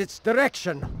rules and its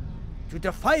direction. To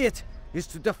defy it is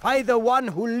to defy the one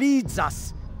who leads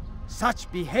us.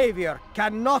 Such behavior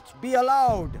cannot be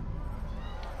allowed.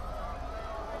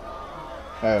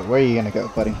 Alright, where are you gonna go,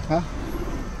 buddy? Huh?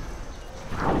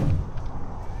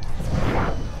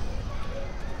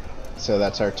 So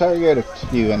that's our target, a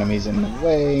few enemies in the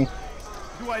way.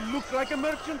 Do I look like a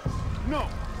merchant? No.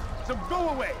 So go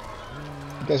away.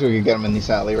 I guess we could get them in this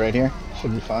alley right here.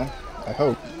 Should be fine. I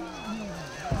hope.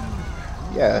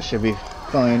 Yeah, should be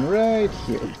fine right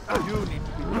here. You need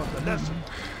to be taught a lesson.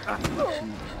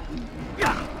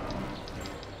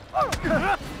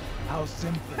 How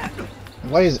simple.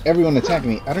 Why is everyone attacking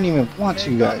me? I don't even want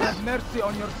you guys. Have mercy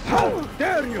on your soul. How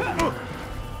dare you!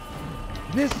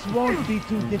 This won't be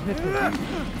too difficult.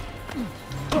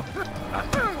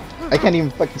 I can't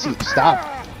even fucking see. Stop.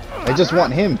 I just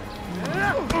want him.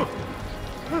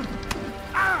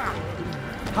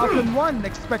 How can one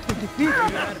expect to defeat?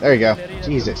 There you go.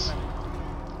 Jesus.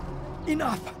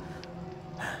 Enough!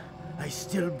 I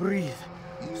still breathe,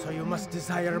 so you must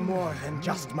desire more than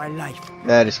just my life.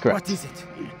 That is correct. What is it?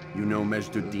 You know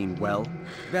Majd-ud-Din well?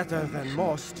 Better than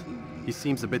most. He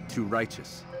seems a bit too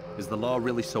righteous. Is the law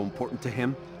really so important to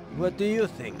him? What do you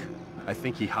think? I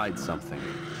think he hides something,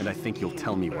 and I think you'll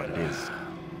tell me what it is.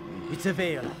 It's a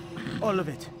veil. All of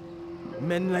it.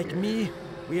 Men like me,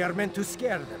 we are meant to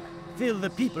scare them, fill the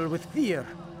people with fear.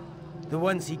 The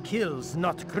ones he kills,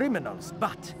 not criminals,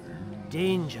 but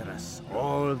dangerous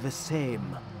all the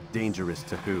same. Dangerous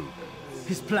to who?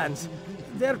 His plans.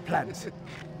 Their plans.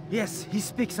 Yes, he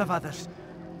speaks of others.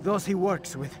 Those he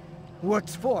works with.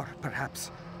 Works for,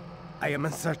 perhaps. I am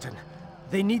uncertain.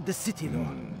 They need the city, though.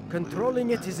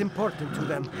 Controlling it is important to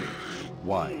them.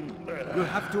 Why? You'll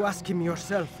have to ask him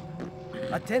yourself.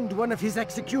 Attend one of his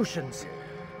executions.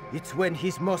 It's when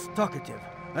he's most talkative,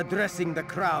 addressing the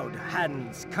crowd,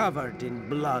 hands covered in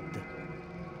blood.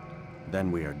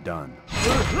 Then we are done.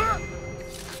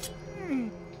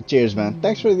 Cheers, man.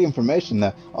 Thanks for the information,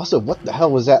 though. Also, what the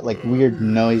hell was that, like, weird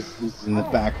noises in the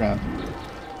background?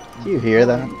 Do you hear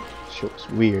that? Sure, it's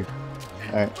weird.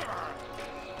 Alright.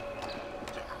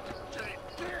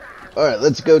 Alright,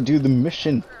 let's go do the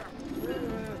mission.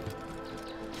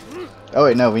 Oh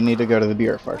wait, no, we need to go to the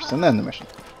bureau first, and then the mission.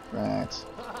 Right.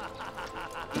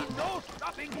 No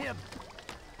stopping him.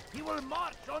 He will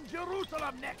march on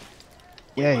Jerusalem next.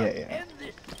 Yeah.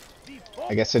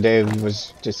 I guess today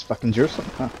was just fucking Jerusalem,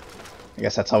 huh? I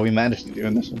guess that's how we managed to do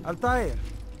in this one. Altair,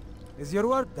 is your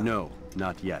work done? No,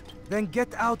 not yet. Then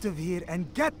get out of here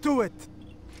and get to it!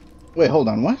 Wait, hold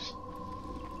on, what?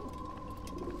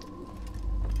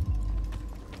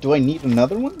 Do I need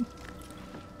another one?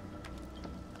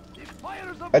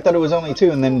 I thought it was only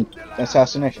 2 and then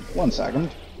assassination. 1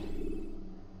 second.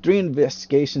 3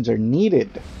 investigations are needed.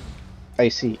 I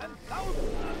see.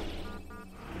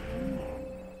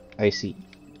 I see.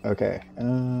 Okay.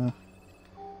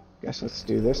 Guess let's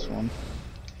do this one.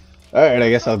 Alright, I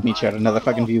guess I'll meet you at another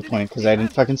fucking viewpoint because I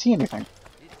didn't fucking see anything.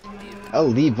 I'll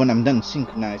leave when I'm done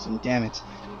synchronizing, damn it.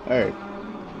 Alright.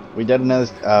 We did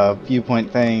another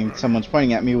viewpoint thing. Someone's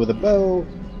pointing at me with a bow.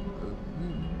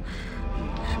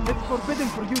 It's forbidden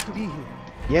for you to be here.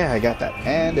 Yeah, I got that.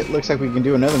 And it looks like we can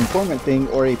do another informant thing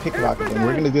or a pickpocket thing.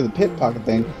 We're gonna do the pickpocket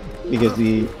thing because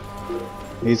these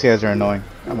guys are annoying.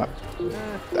 I'm up.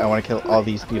 I want to kill all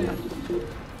these people.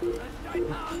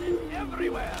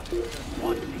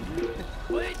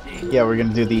 Yeah, we're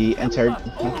gonna do the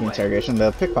interrogation,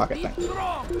 the pickpocket thing,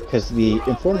 because the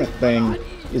informant thing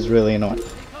is really annoying.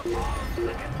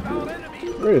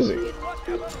 Where is he?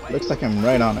 Looks like I'm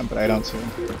right on him, but I don't see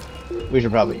him. We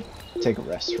should probably take a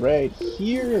rest right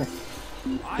here.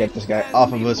 Get this guy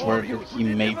off of us where he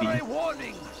may be. Are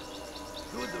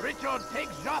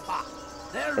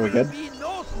we good?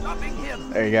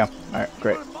 There you go. Alright,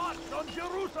 great.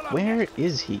 Where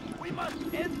is he? We must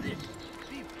end this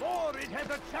before it has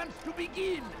a chance to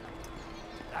begin.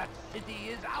 That city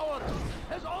is ours,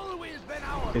 has always been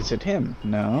ours. Is it him?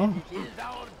 No. It is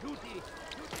our duty.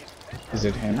 Is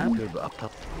it him?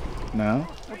 No.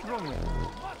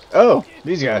 Oh,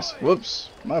 these guys. Whoops.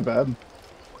 My bad.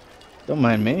 Don't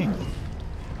mind me.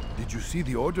 Did you see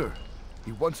the order?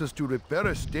 He wants us to repair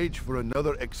a stage for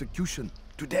another execution.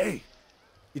 Today.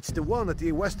 It's the one at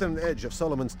the western edge of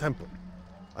Solomon's Temple.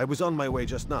 I was on my way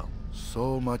just now.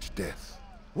 So much death.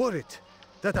 Worried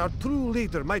that our true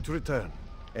leader might return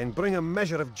and bring a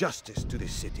measure of justice to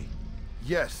this city.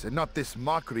 Yes, and not this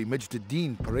mockery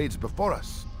Majd-ad-Din parades before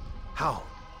us. How?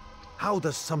 How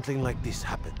does something like this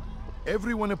happen?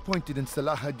 Everyone appointed in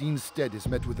Salah ad-Din's stead is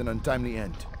met with an untimely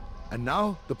end. And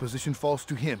now, the position falls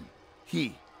to him.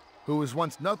 He, who was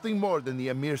once nothing more than the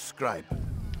Emir's scribe.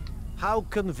 How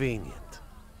convenient.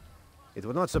 It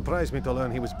would not surprise me to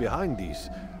learn he was behind these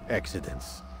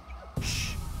accidents.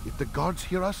 Shh! If the guards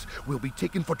hear us, we'll be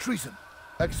taken for treason.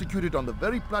 Executed on the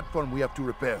very platform we have to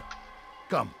repair.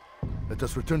 Come, let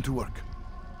us return to work.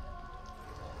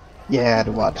 Yeah, I had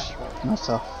to watch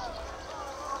myself.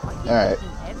 Alright.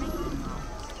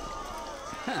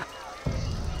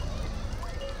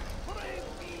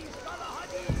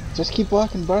 Just keep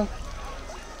walking, bro.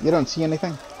 You don't see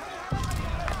anything.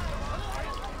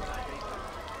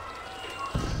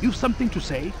 You've something to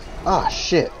say? Ah,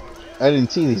 shit. I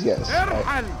didn't see these guys.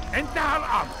 Alright.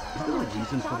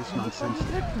 Reasons for this nonsense.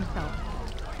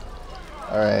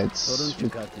 Alright, we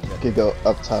could go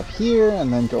up top here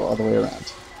and then go all the way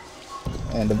around.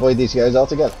 And avoid these guys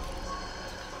altogether.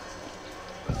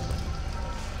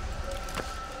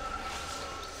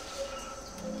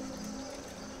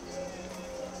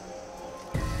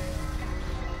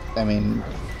 I mean...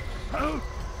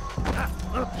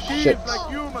 Shit.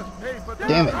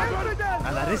 Damn it.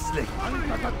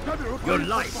 Your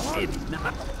life in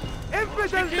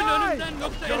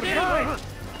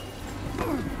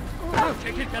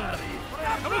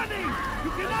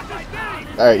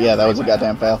Alright, yeah, that was a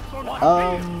goddamn fail.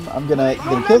 I'm gonna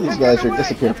either kill these guys or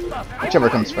disappear. Whichever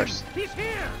comes first. He's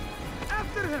here!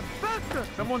 After him! Faster!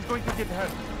 Someone's going to get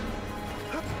hurt.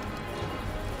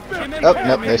 Oh,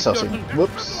 nope, they saw soon.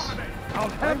 Whoops. I'll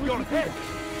have your head!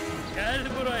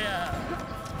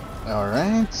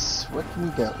 Alright, what can we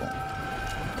get then?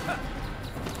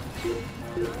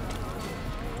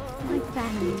 My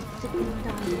family's sick and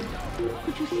dying.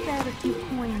 Could you spare a few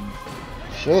coins?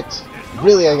 Shit.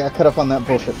 Really, I got cut up on that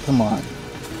bullshit. Come on.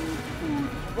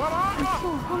 I'm so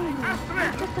hungry.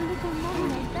 Just a little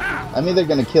more. I'm either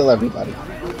gonna kill everybody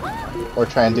or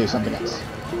try and do something else.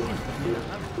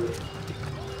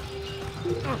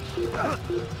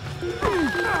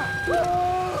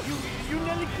 You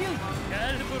nearly killed me.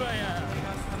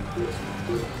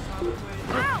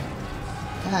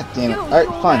 God damn it. Alright,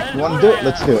 fine. You wanna do it?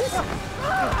 Let's do it.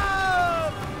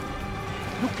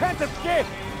 You can't escape.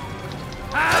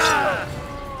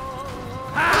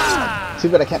 Too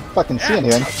bad I can't fucking see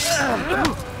anything.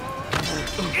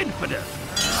 Infidel.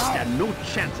 Stand no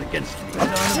chance against me.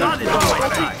 God is on my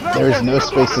side. There is no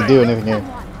space to do anything here.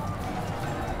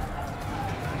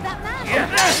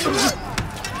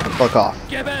 Fuck off.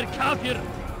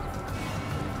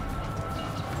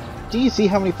 Do you see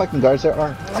how many fucking guards there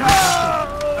are?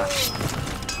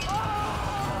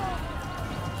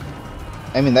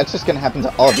 I mean, that's just gonna happen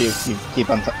to all of you if you keep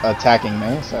on attacking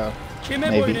me, so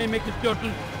maybe.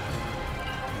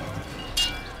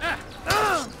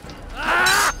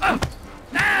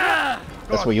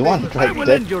 That's what you want, right,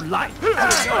 dick?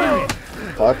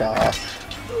 Fuck off.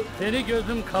 Well,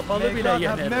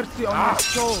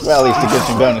 at least it gives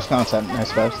you bonus content, I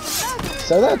suppose.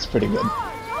 So that's pretty good.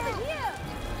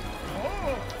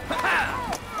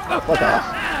 Fuck off.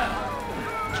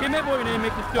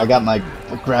 I got my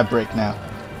grab break now.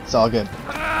 It's all good.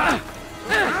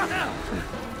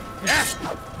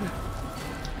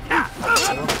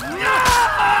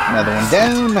 Another one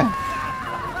down.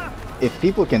 If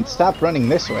people can stop running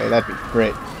this way, that'd be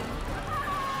great.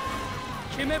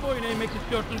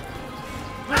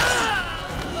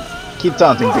 Keep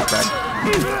taunting, big guy.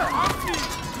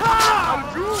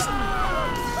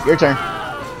 Your turn.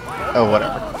 Oh,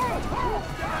 whatever.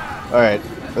 Alright,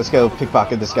 let's go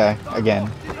pickpocket this guy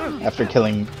again, after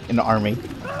killing an army.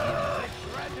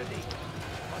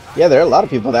 Yeah, there are a lot of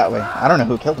people that way. I don't know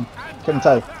who killed him. Couldn't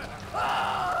tell you.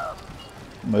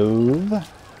 Move.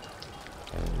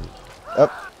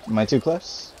 Oh, am I too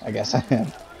close? I guess I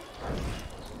am.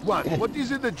 What? What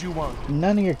is it that you want?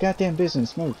 None of your goddamn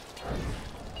business. Move.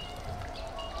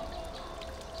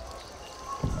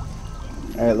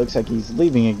 Alright, looks like he's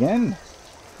leaving again.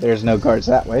 There's no guards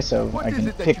that way, so I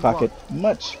can pickpocket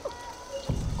much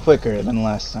quicker than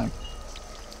last time.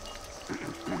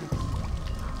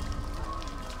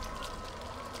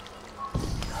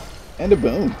 And a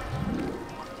boom.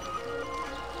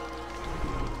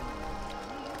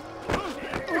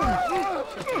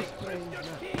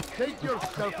 Take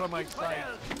yourself from my side.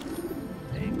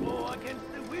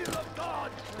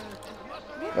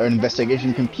 Our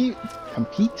investigation complete.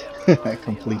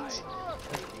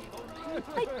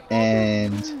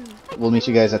 and we'll meet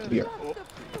you guys at the bureau.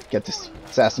 Get this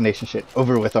assassination shit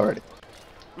over with already.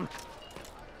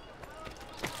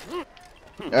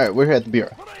 Alright, we're here at the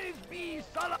bureau.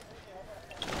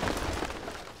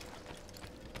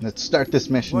 Let's start this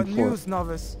mission. What news,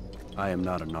 novice? I am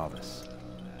not a novice.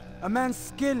 A man's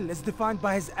skill is defined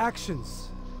by his actions,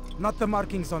 not the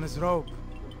markings on his robe.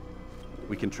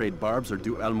 We can trade barbs or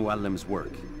do Al-Muallim's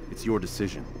work. It's your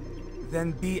decision.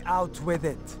 Then be out with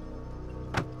it.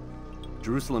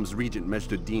 Jerusalem's regent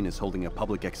Majd-ud-Din is holding a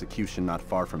public execution not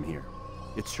far from here.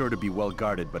 It's sure to be well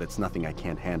guarded, but it's nothing I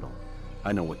can't handle.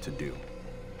 I know what to do.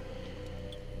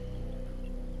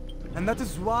 And that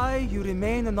is why you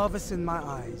remain a novice in my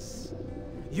eyes.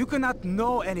 You cannot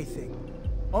know anything,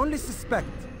 only suspect.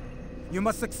 You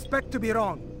must expect to be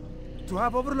wrong, to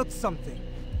have overlooked something.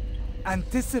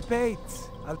 Anticipate,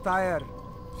 Altair.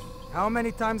 How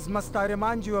many times must I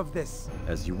remind you of this?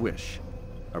 As you wish.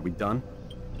 Are we done?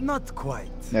 Not quite.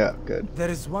 Yeah, good. There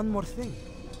is one more thing.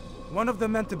 One of the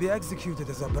men to be executed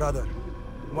is a brother.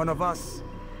 One of us.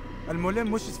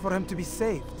 Al-Mulim wishes for him to be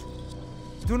saved.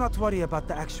 Do not worry about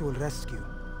the actual rescue.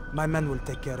 My men will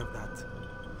take care of that.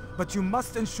 But you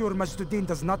must ensure Majd-ud-Din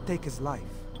does not take his life.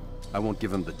 I won't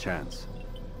give him the chance.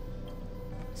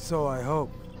 So I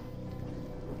hope.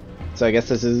 So I guess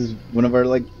this is one of our,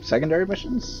 like, secondary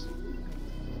missions?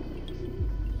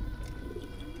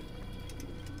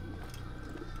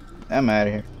 I'm out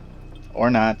of here. Or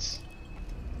not.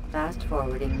 Fast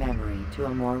forwarding memory to a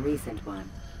more recent one.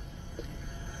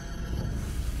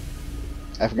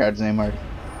 I forgot his name already.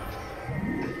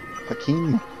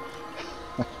 Hakeem?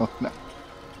 Oh no.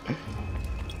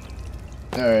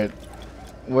 Alright.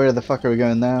 Where the fuck are we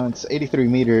going now? It's 83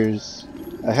 meters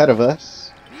ahead of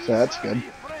us, so that's good.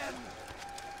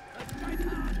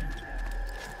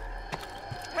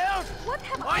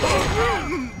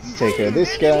 Let's take care of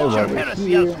this guy while we're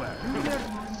here.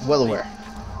 Well aware.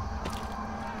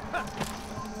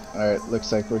 Alright,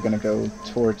 looks like we're gonna go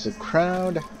towards the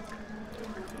crowd.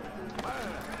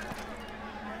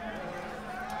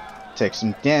 Take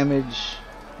some damage.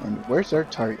 And where's our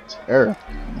target? Error.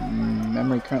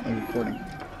 Memory currently recording.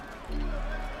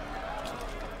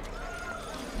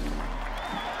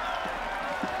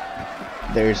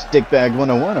 There's Dickbag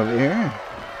 101 over here.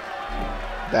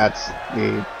 That's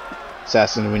the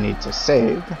assassin we need to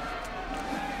save.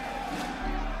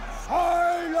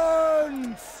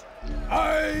 Silence!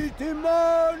 I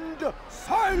demand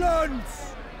silence!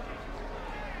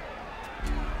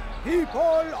 People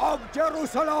of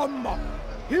Jerusalem,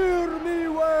 hear me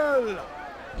well.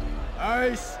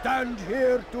 I stand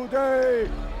here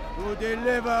today to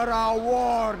deliver a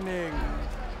warning.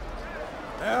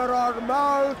 There are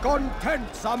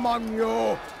malcontents among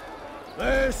you.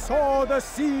 They sow the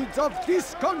seeds of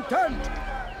discontent,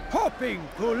 hoping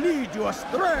to lead you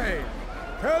astray.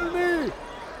 Tell me,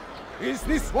 is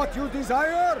this what you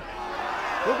desire?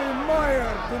 To be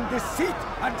mired in deceit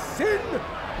and sin?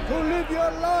 To live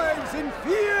your lives in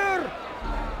fear?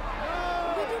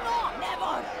 We do not,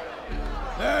 never!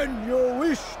 Then you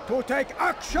wish to take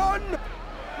action?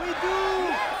 We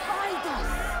do! Fight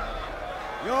us!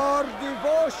 Your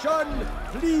devotion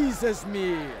pleases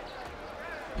me.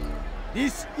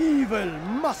 This evil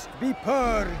must be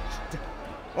purged.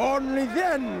 Only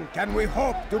then can we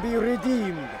hope to be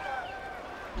redeemed.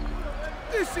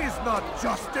 This is not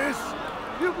justice!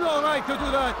 You've no right to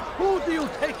do that! Who do you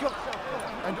take yourself for?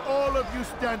 And all of you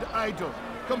stand idle,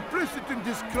 complicit in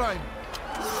this crime.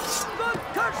 God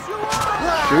curse you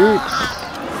all!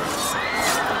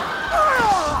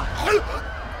 Shoot!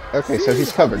 Okay, so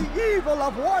he's covered. The evil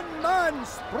of one man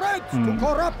spreads to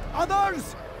corrupt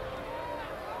others.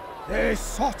 They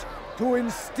sought to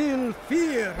instill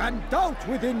fear and doubt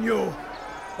within you,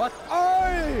 but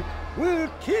I will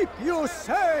keep you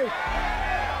safe.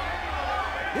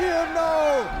 Here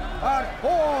now are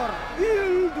four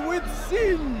filled with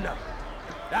sin.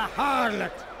 The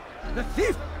harlot, the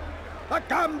thief, the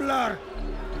gambler,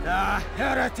 the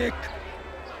heretic.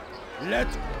 Let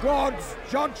God's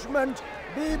judgment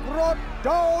be brought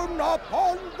down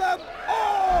upon them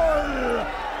all!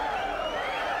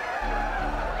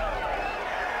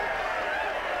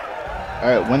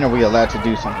 Alright, when are we allowed to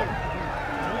do something?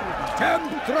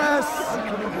 Temptress!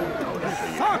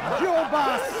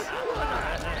 Succubus!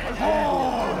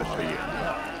 Oh.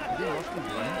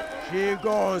 She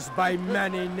goes by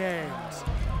many names,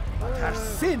 but her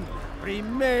sin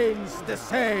remains the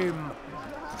same.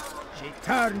 She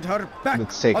turned her back.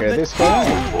 Let's take care of this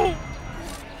guy.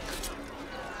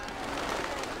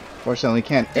 Fortunately,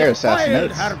 can't air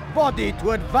assassinate. Her body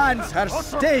to advance her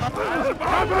state.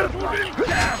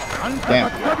 Damn.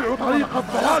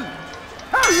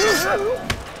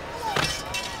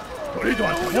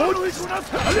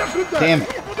 Damn it.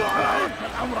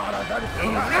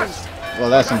 Well,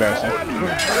 that's embarrassing.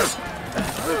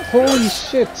 Holy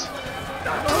shit.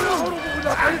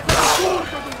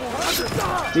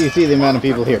 Do you see the amount of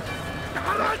people here?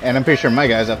 And I'm pretty sure my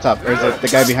guy's up top. Or is it the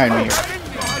guy behind me here?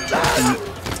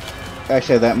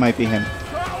 Actually, that might be him.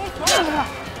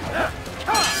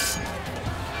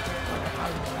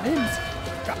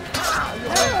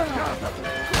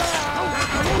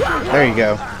 There you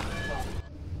go.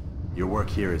 Your work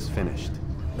here is finished.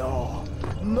 No,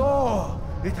 no!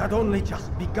 It had only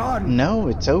just begun. No,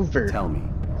 it's over. Tell me,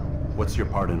 what's your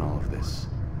part in all of this?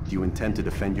 Do you intend to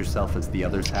defend yourself as the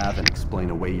others have and explain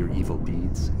away your evil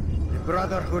deeds? The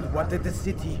Brotherhood wanted the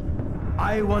city.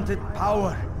 I wanted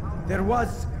power. There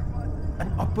was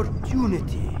an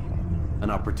opportunity. An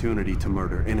opportunity to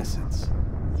murder innocents.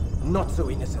 Not so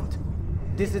innocent.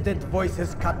 Dissident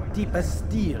voices cut deep as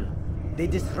steel. They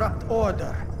disrupt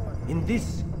order. In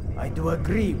this, I do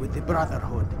agree with the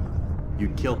Brotherhood.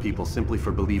 You'd kill people simply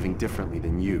for believing differently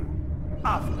than you.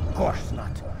 Of course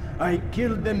not. I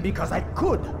killed them because I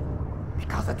could.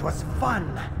 Because it was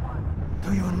fun.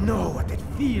 Do you know what it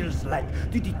feels like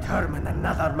to determine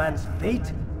another man's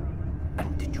fate?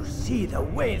 And did you see the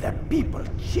way the people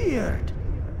cheered?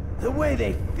 The way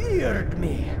they feared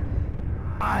me?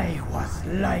 I was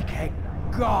like a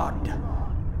god.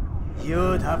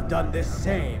 You'd have done the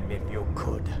same if you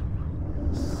could.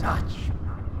 Such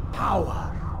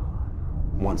power.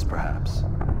 Once perhaps.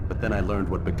 But then I learned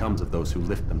what becomes of those who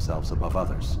lift themselves above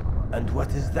others. And what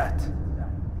is that?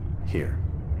 Here,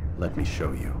 let me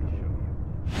show you.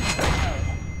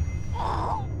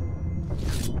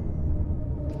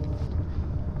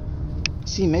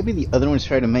 See, maybe the other ones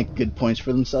try to make good points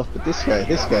for themselves, but this guy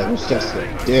was just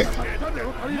a dick.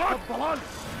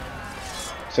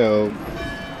 So,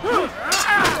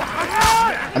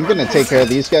 I'm gonna take care of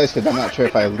these guys because I'm not sure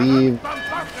if I leave.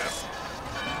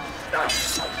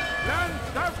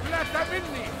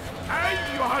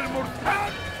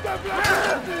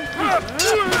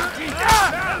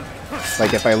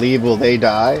 Like, if I leave, will they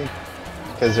die?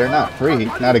 Because they're not free.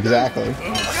 Not exactly.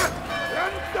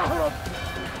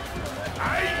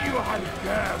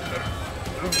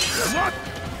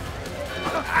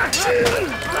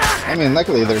 I mean,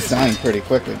 luckily they're dying pretty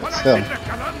quickly, but still.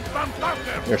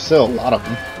 There's still a lot of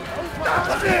them.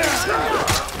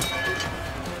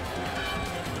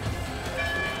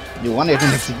 You wanted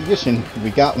an execution. We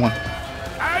got one.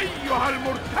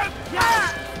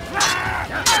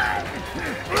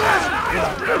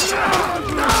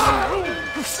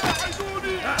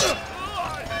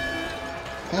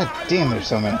 God damn, there's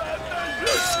so many.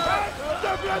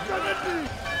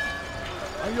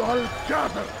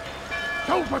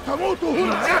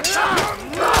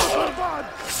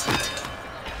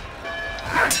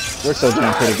 We're still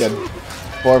doing pretty good.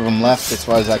 4 of them left as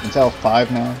far as I can tell.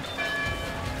 5 now.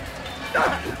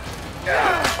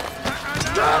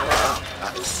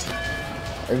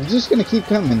 Are you just gonna keep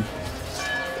coming?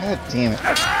 God damn it.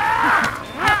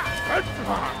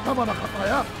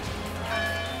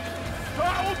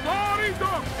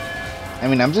 I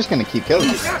mean, I'm just gonna keep killing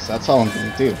these guys. That's all I'm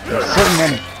gonna do. There's so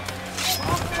many.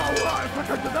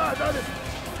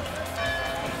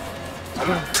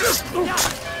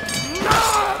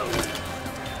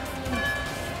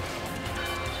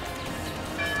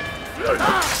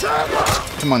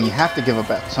 Come on, you have to give up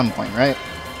at some point, right?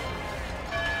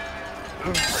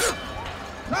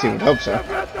 Let's see, would hope so.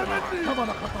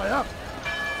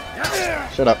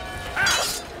 Shut up.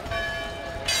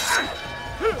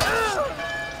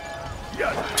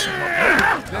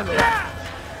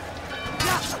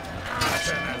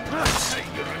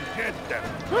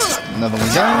 Another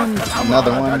one down.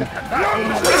 Another one.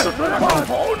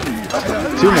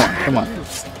 2 more. Come on.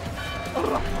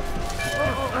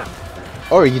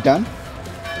 Oh, are you done?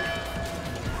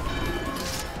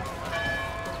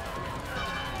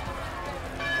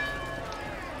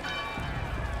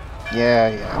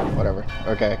 Yeah, whatever.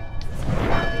 Okay.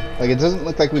 Like, it doesn't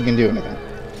look like we can do anything.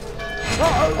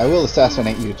 I will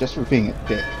assassinate you just for being a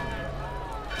dick.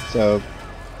 So,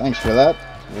 thanks for that.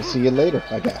 We'll see you later,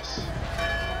 I guess.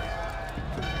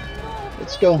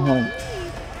 Let's go home.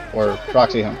 Or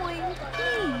proxy home.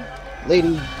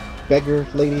 Lady, beggar,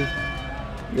 lady,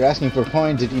 you're asking for a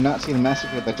coin. Did you not see the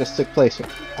massacre that just took place here?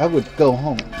 I would go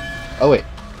home. Oh wait,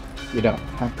 you don't,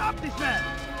 huh?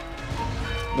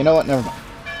 You know what, never mind.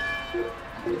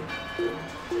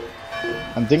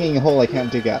 I'm digging a hole I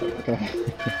can't dig out of, okay?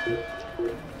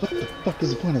 What the fuck is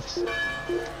the point of this?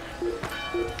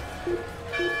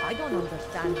 I don't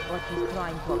understand what he's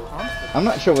trying to accomplish. I'm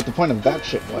not sure what the point of that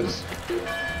shit was.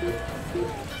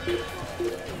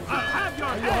 I'll have your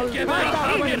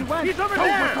head! He's over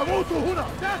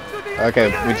there!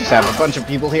 Okay, we just have a bunch of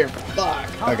people here. Fuck.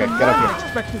 Okay, get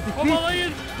up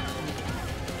here.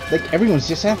 Like, everyone's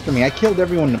just after me. I killed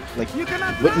everyone, like,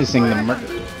 witnessing the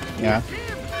murder. Yeah?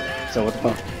 So what the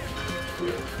fuck?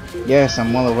 Yes,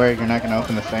 I'm well aware you're not gonna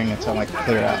open the thing until I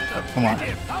clear it out. Come on.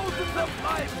 Thousands of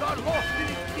lives are lost in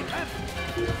its defense.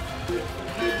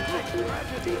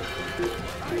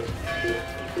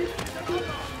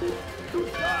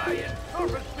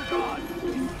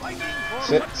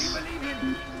 Sit.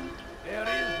 There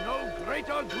is no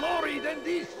greater glory than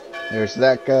this. There's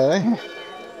that guy.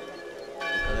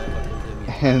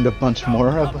 And a bunch more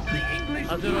of them.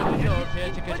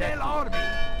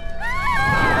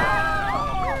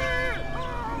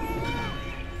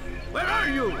 Where are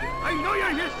you? I know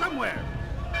you're here somewhere.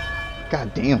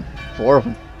 God damn, 4 of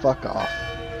them. Fuck off.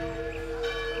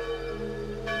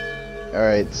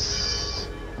 Alright,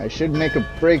 I should make a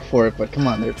break for it, but come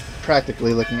on, they're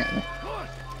practically looking at me.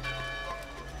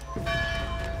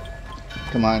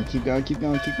 Come on, keep going, keep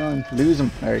going, keep going. Lose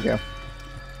them. There you go.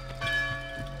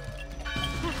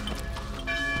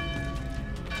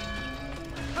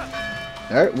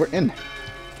 Alright, we're in.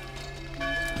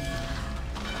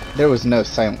 There was no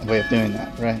silent way of doing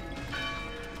that, right?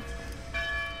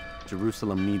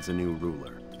 Jerusalem needs a new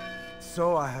ruler.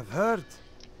 So I have heard.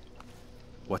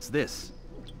 What's this?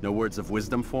 No words of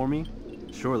wisdom for me?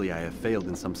 Surely I have failed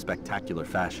in some spectacular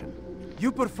fashion.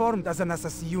 You performed as an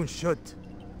assassin should.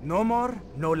 No more,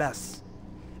 no less.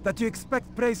 That you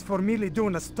expect praise for merely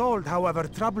doing as told, however,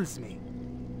 troubles me.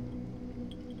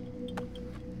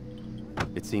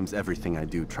 It seems everything I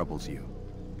do troubles you.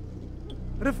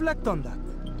 Reflect on that.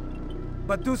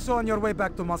 But do so on your way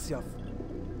back to Masyaf.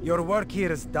 Your work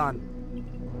here is done.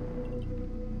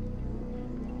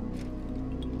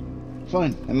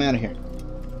 Fine, I'm out of here.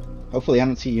 Hopefully I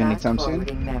don't see you anytime soon.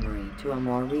 Memory to a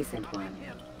more recent one.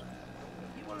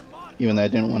 Even though I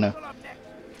didn't want to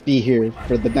be here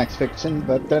for the next fiction,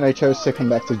 but then I chose to come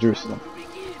back to Jerusalem.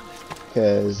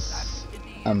 Because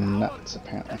I'm nuts,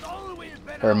 apparently.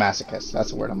 Or a masochist,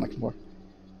 that's the word I'm looking for.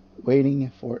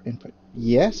 Waiting for input.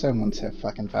 Yes, I want to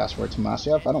fucking fast forward to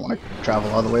Masyaf. I don't want to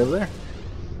travel all the way over there.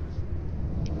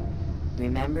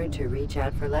 Remember to reach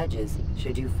out for ledges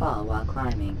should you fall while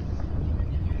climbing.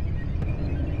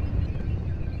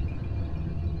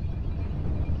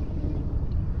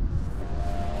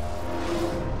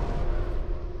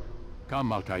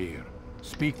 Come, Altair.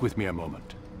 Speak with me a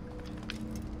moment.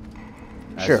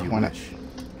 Sure, why not?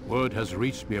 Word has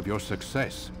reached me of your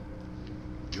success.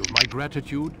 You have my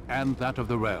gratitude and that of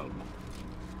the realm.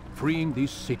 Freeing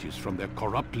these cities from their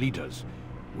corrupt leaders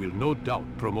will no doubt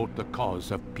promote the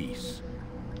cause of peace.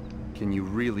 Can you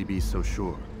really be so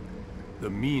sure? The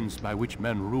means by which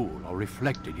men rule are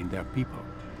reflected in their people.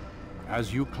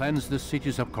 As you cleanse the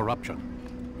cities of corruption,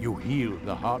 you heal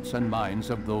the hearts and minds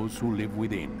of those who live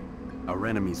within. Our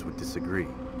enemies would disagree.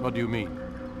 What do you mean?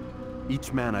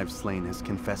 Each man I've slain has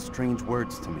confessed strange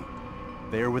words to me.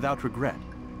 They are without regret.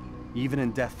 Even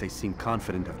in death they seem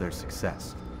confident of their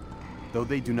success. Though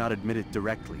they do not admit it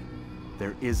directly,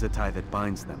 there is a tie that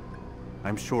binds them.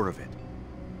 I'm sure of it.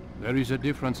 There is a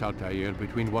difference, Altair,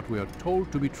 between what we are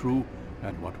told to be true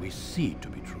and what we see to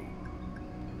be true.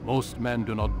 Most men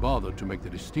do not bother to make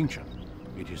the distinction.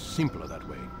 It is simpler that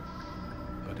way.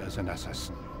 But as an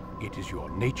assassin, it is your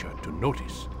nature to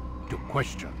notice, to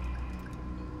question.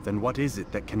 Then what is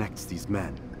it that connects these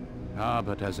men? Ah,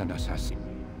 but as an assassin,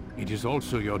 it is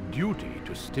also your duty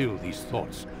to still these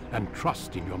thoughts and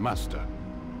trust in your master.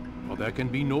 For there can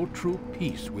be no true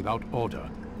peace without order,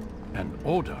 and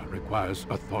order requires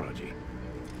authority.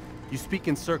 You speak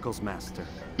in circles, Master.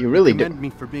 You really do. Commend me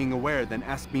for being aware, then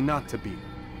ask me not to be.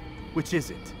 Which is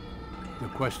it? The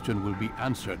question will be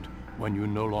answered when you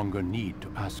no longer need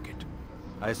to ask it.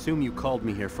 I assume you called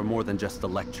me here for more than just a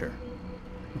lecture.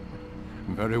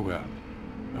 Very well.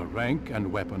 A rank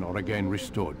and weapon are again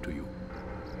restored to you.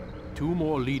 2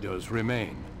 more leaders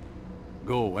remain.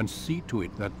 Go and see to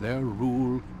it that their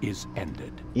rule is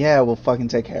ended. Yeah, we'll fucking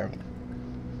take care of it.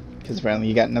 Because apparently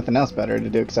you got nothing else better to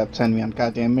do except send me on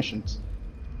goddamn missions.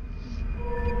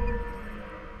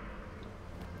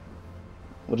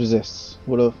 What is this?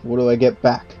 What do I get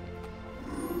back?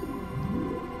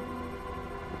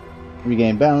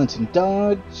 Regain balance and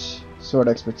dodge. Sword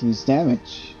expertise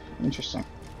damage. Interesting.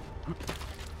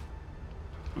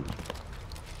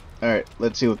 Alright,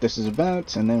 let's see what this is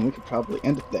about, and then we could probably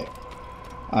end it there.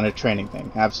 On a training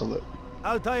thing, absolutely.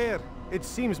 Altair, it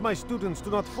seems my students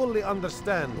do not fully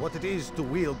understand what it is to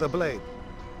wield the blade.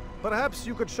 Perhaps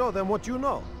you could show them what you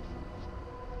know.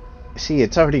 See,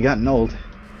 it's already gotten old.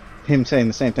 Him saying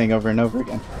the same thing over and over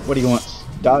again. What do you want?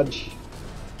 Dodge?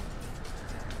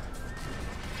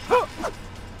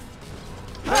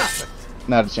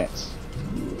 Not a chance.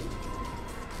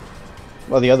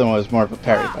 Well, the other one was more of a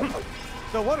parry. But...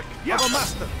 The work of a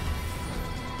master.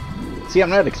 See, I'm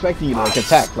not expecting you to like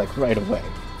attack like right away.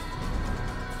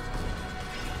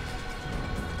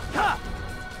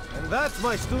 And that,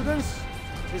 my students,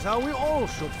 is how we all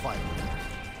should fight.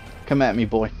 Come at me,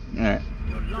 boy. Alright.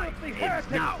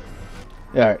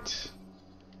 Alright.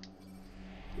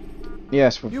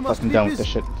 Yes, we're fucking done with this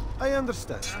shit. I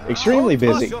understand. Extremely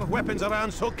busy. Your weapons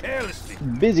around so carelessly.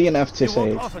 Busy enough to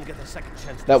say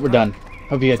that we're done.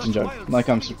 Hope you guys enjoyed. Like,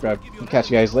 comment, subscribe. We'll catch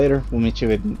you guys later. We'll meet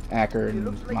you in Acker and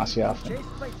Masyaf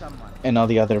and all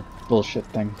the other bullshit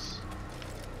things.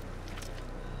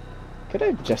 Could I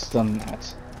have just done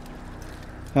that?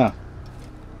 Huh.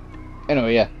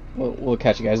 Anyway, yeah. We'll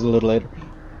catch you guys a little later.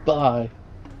 Bye.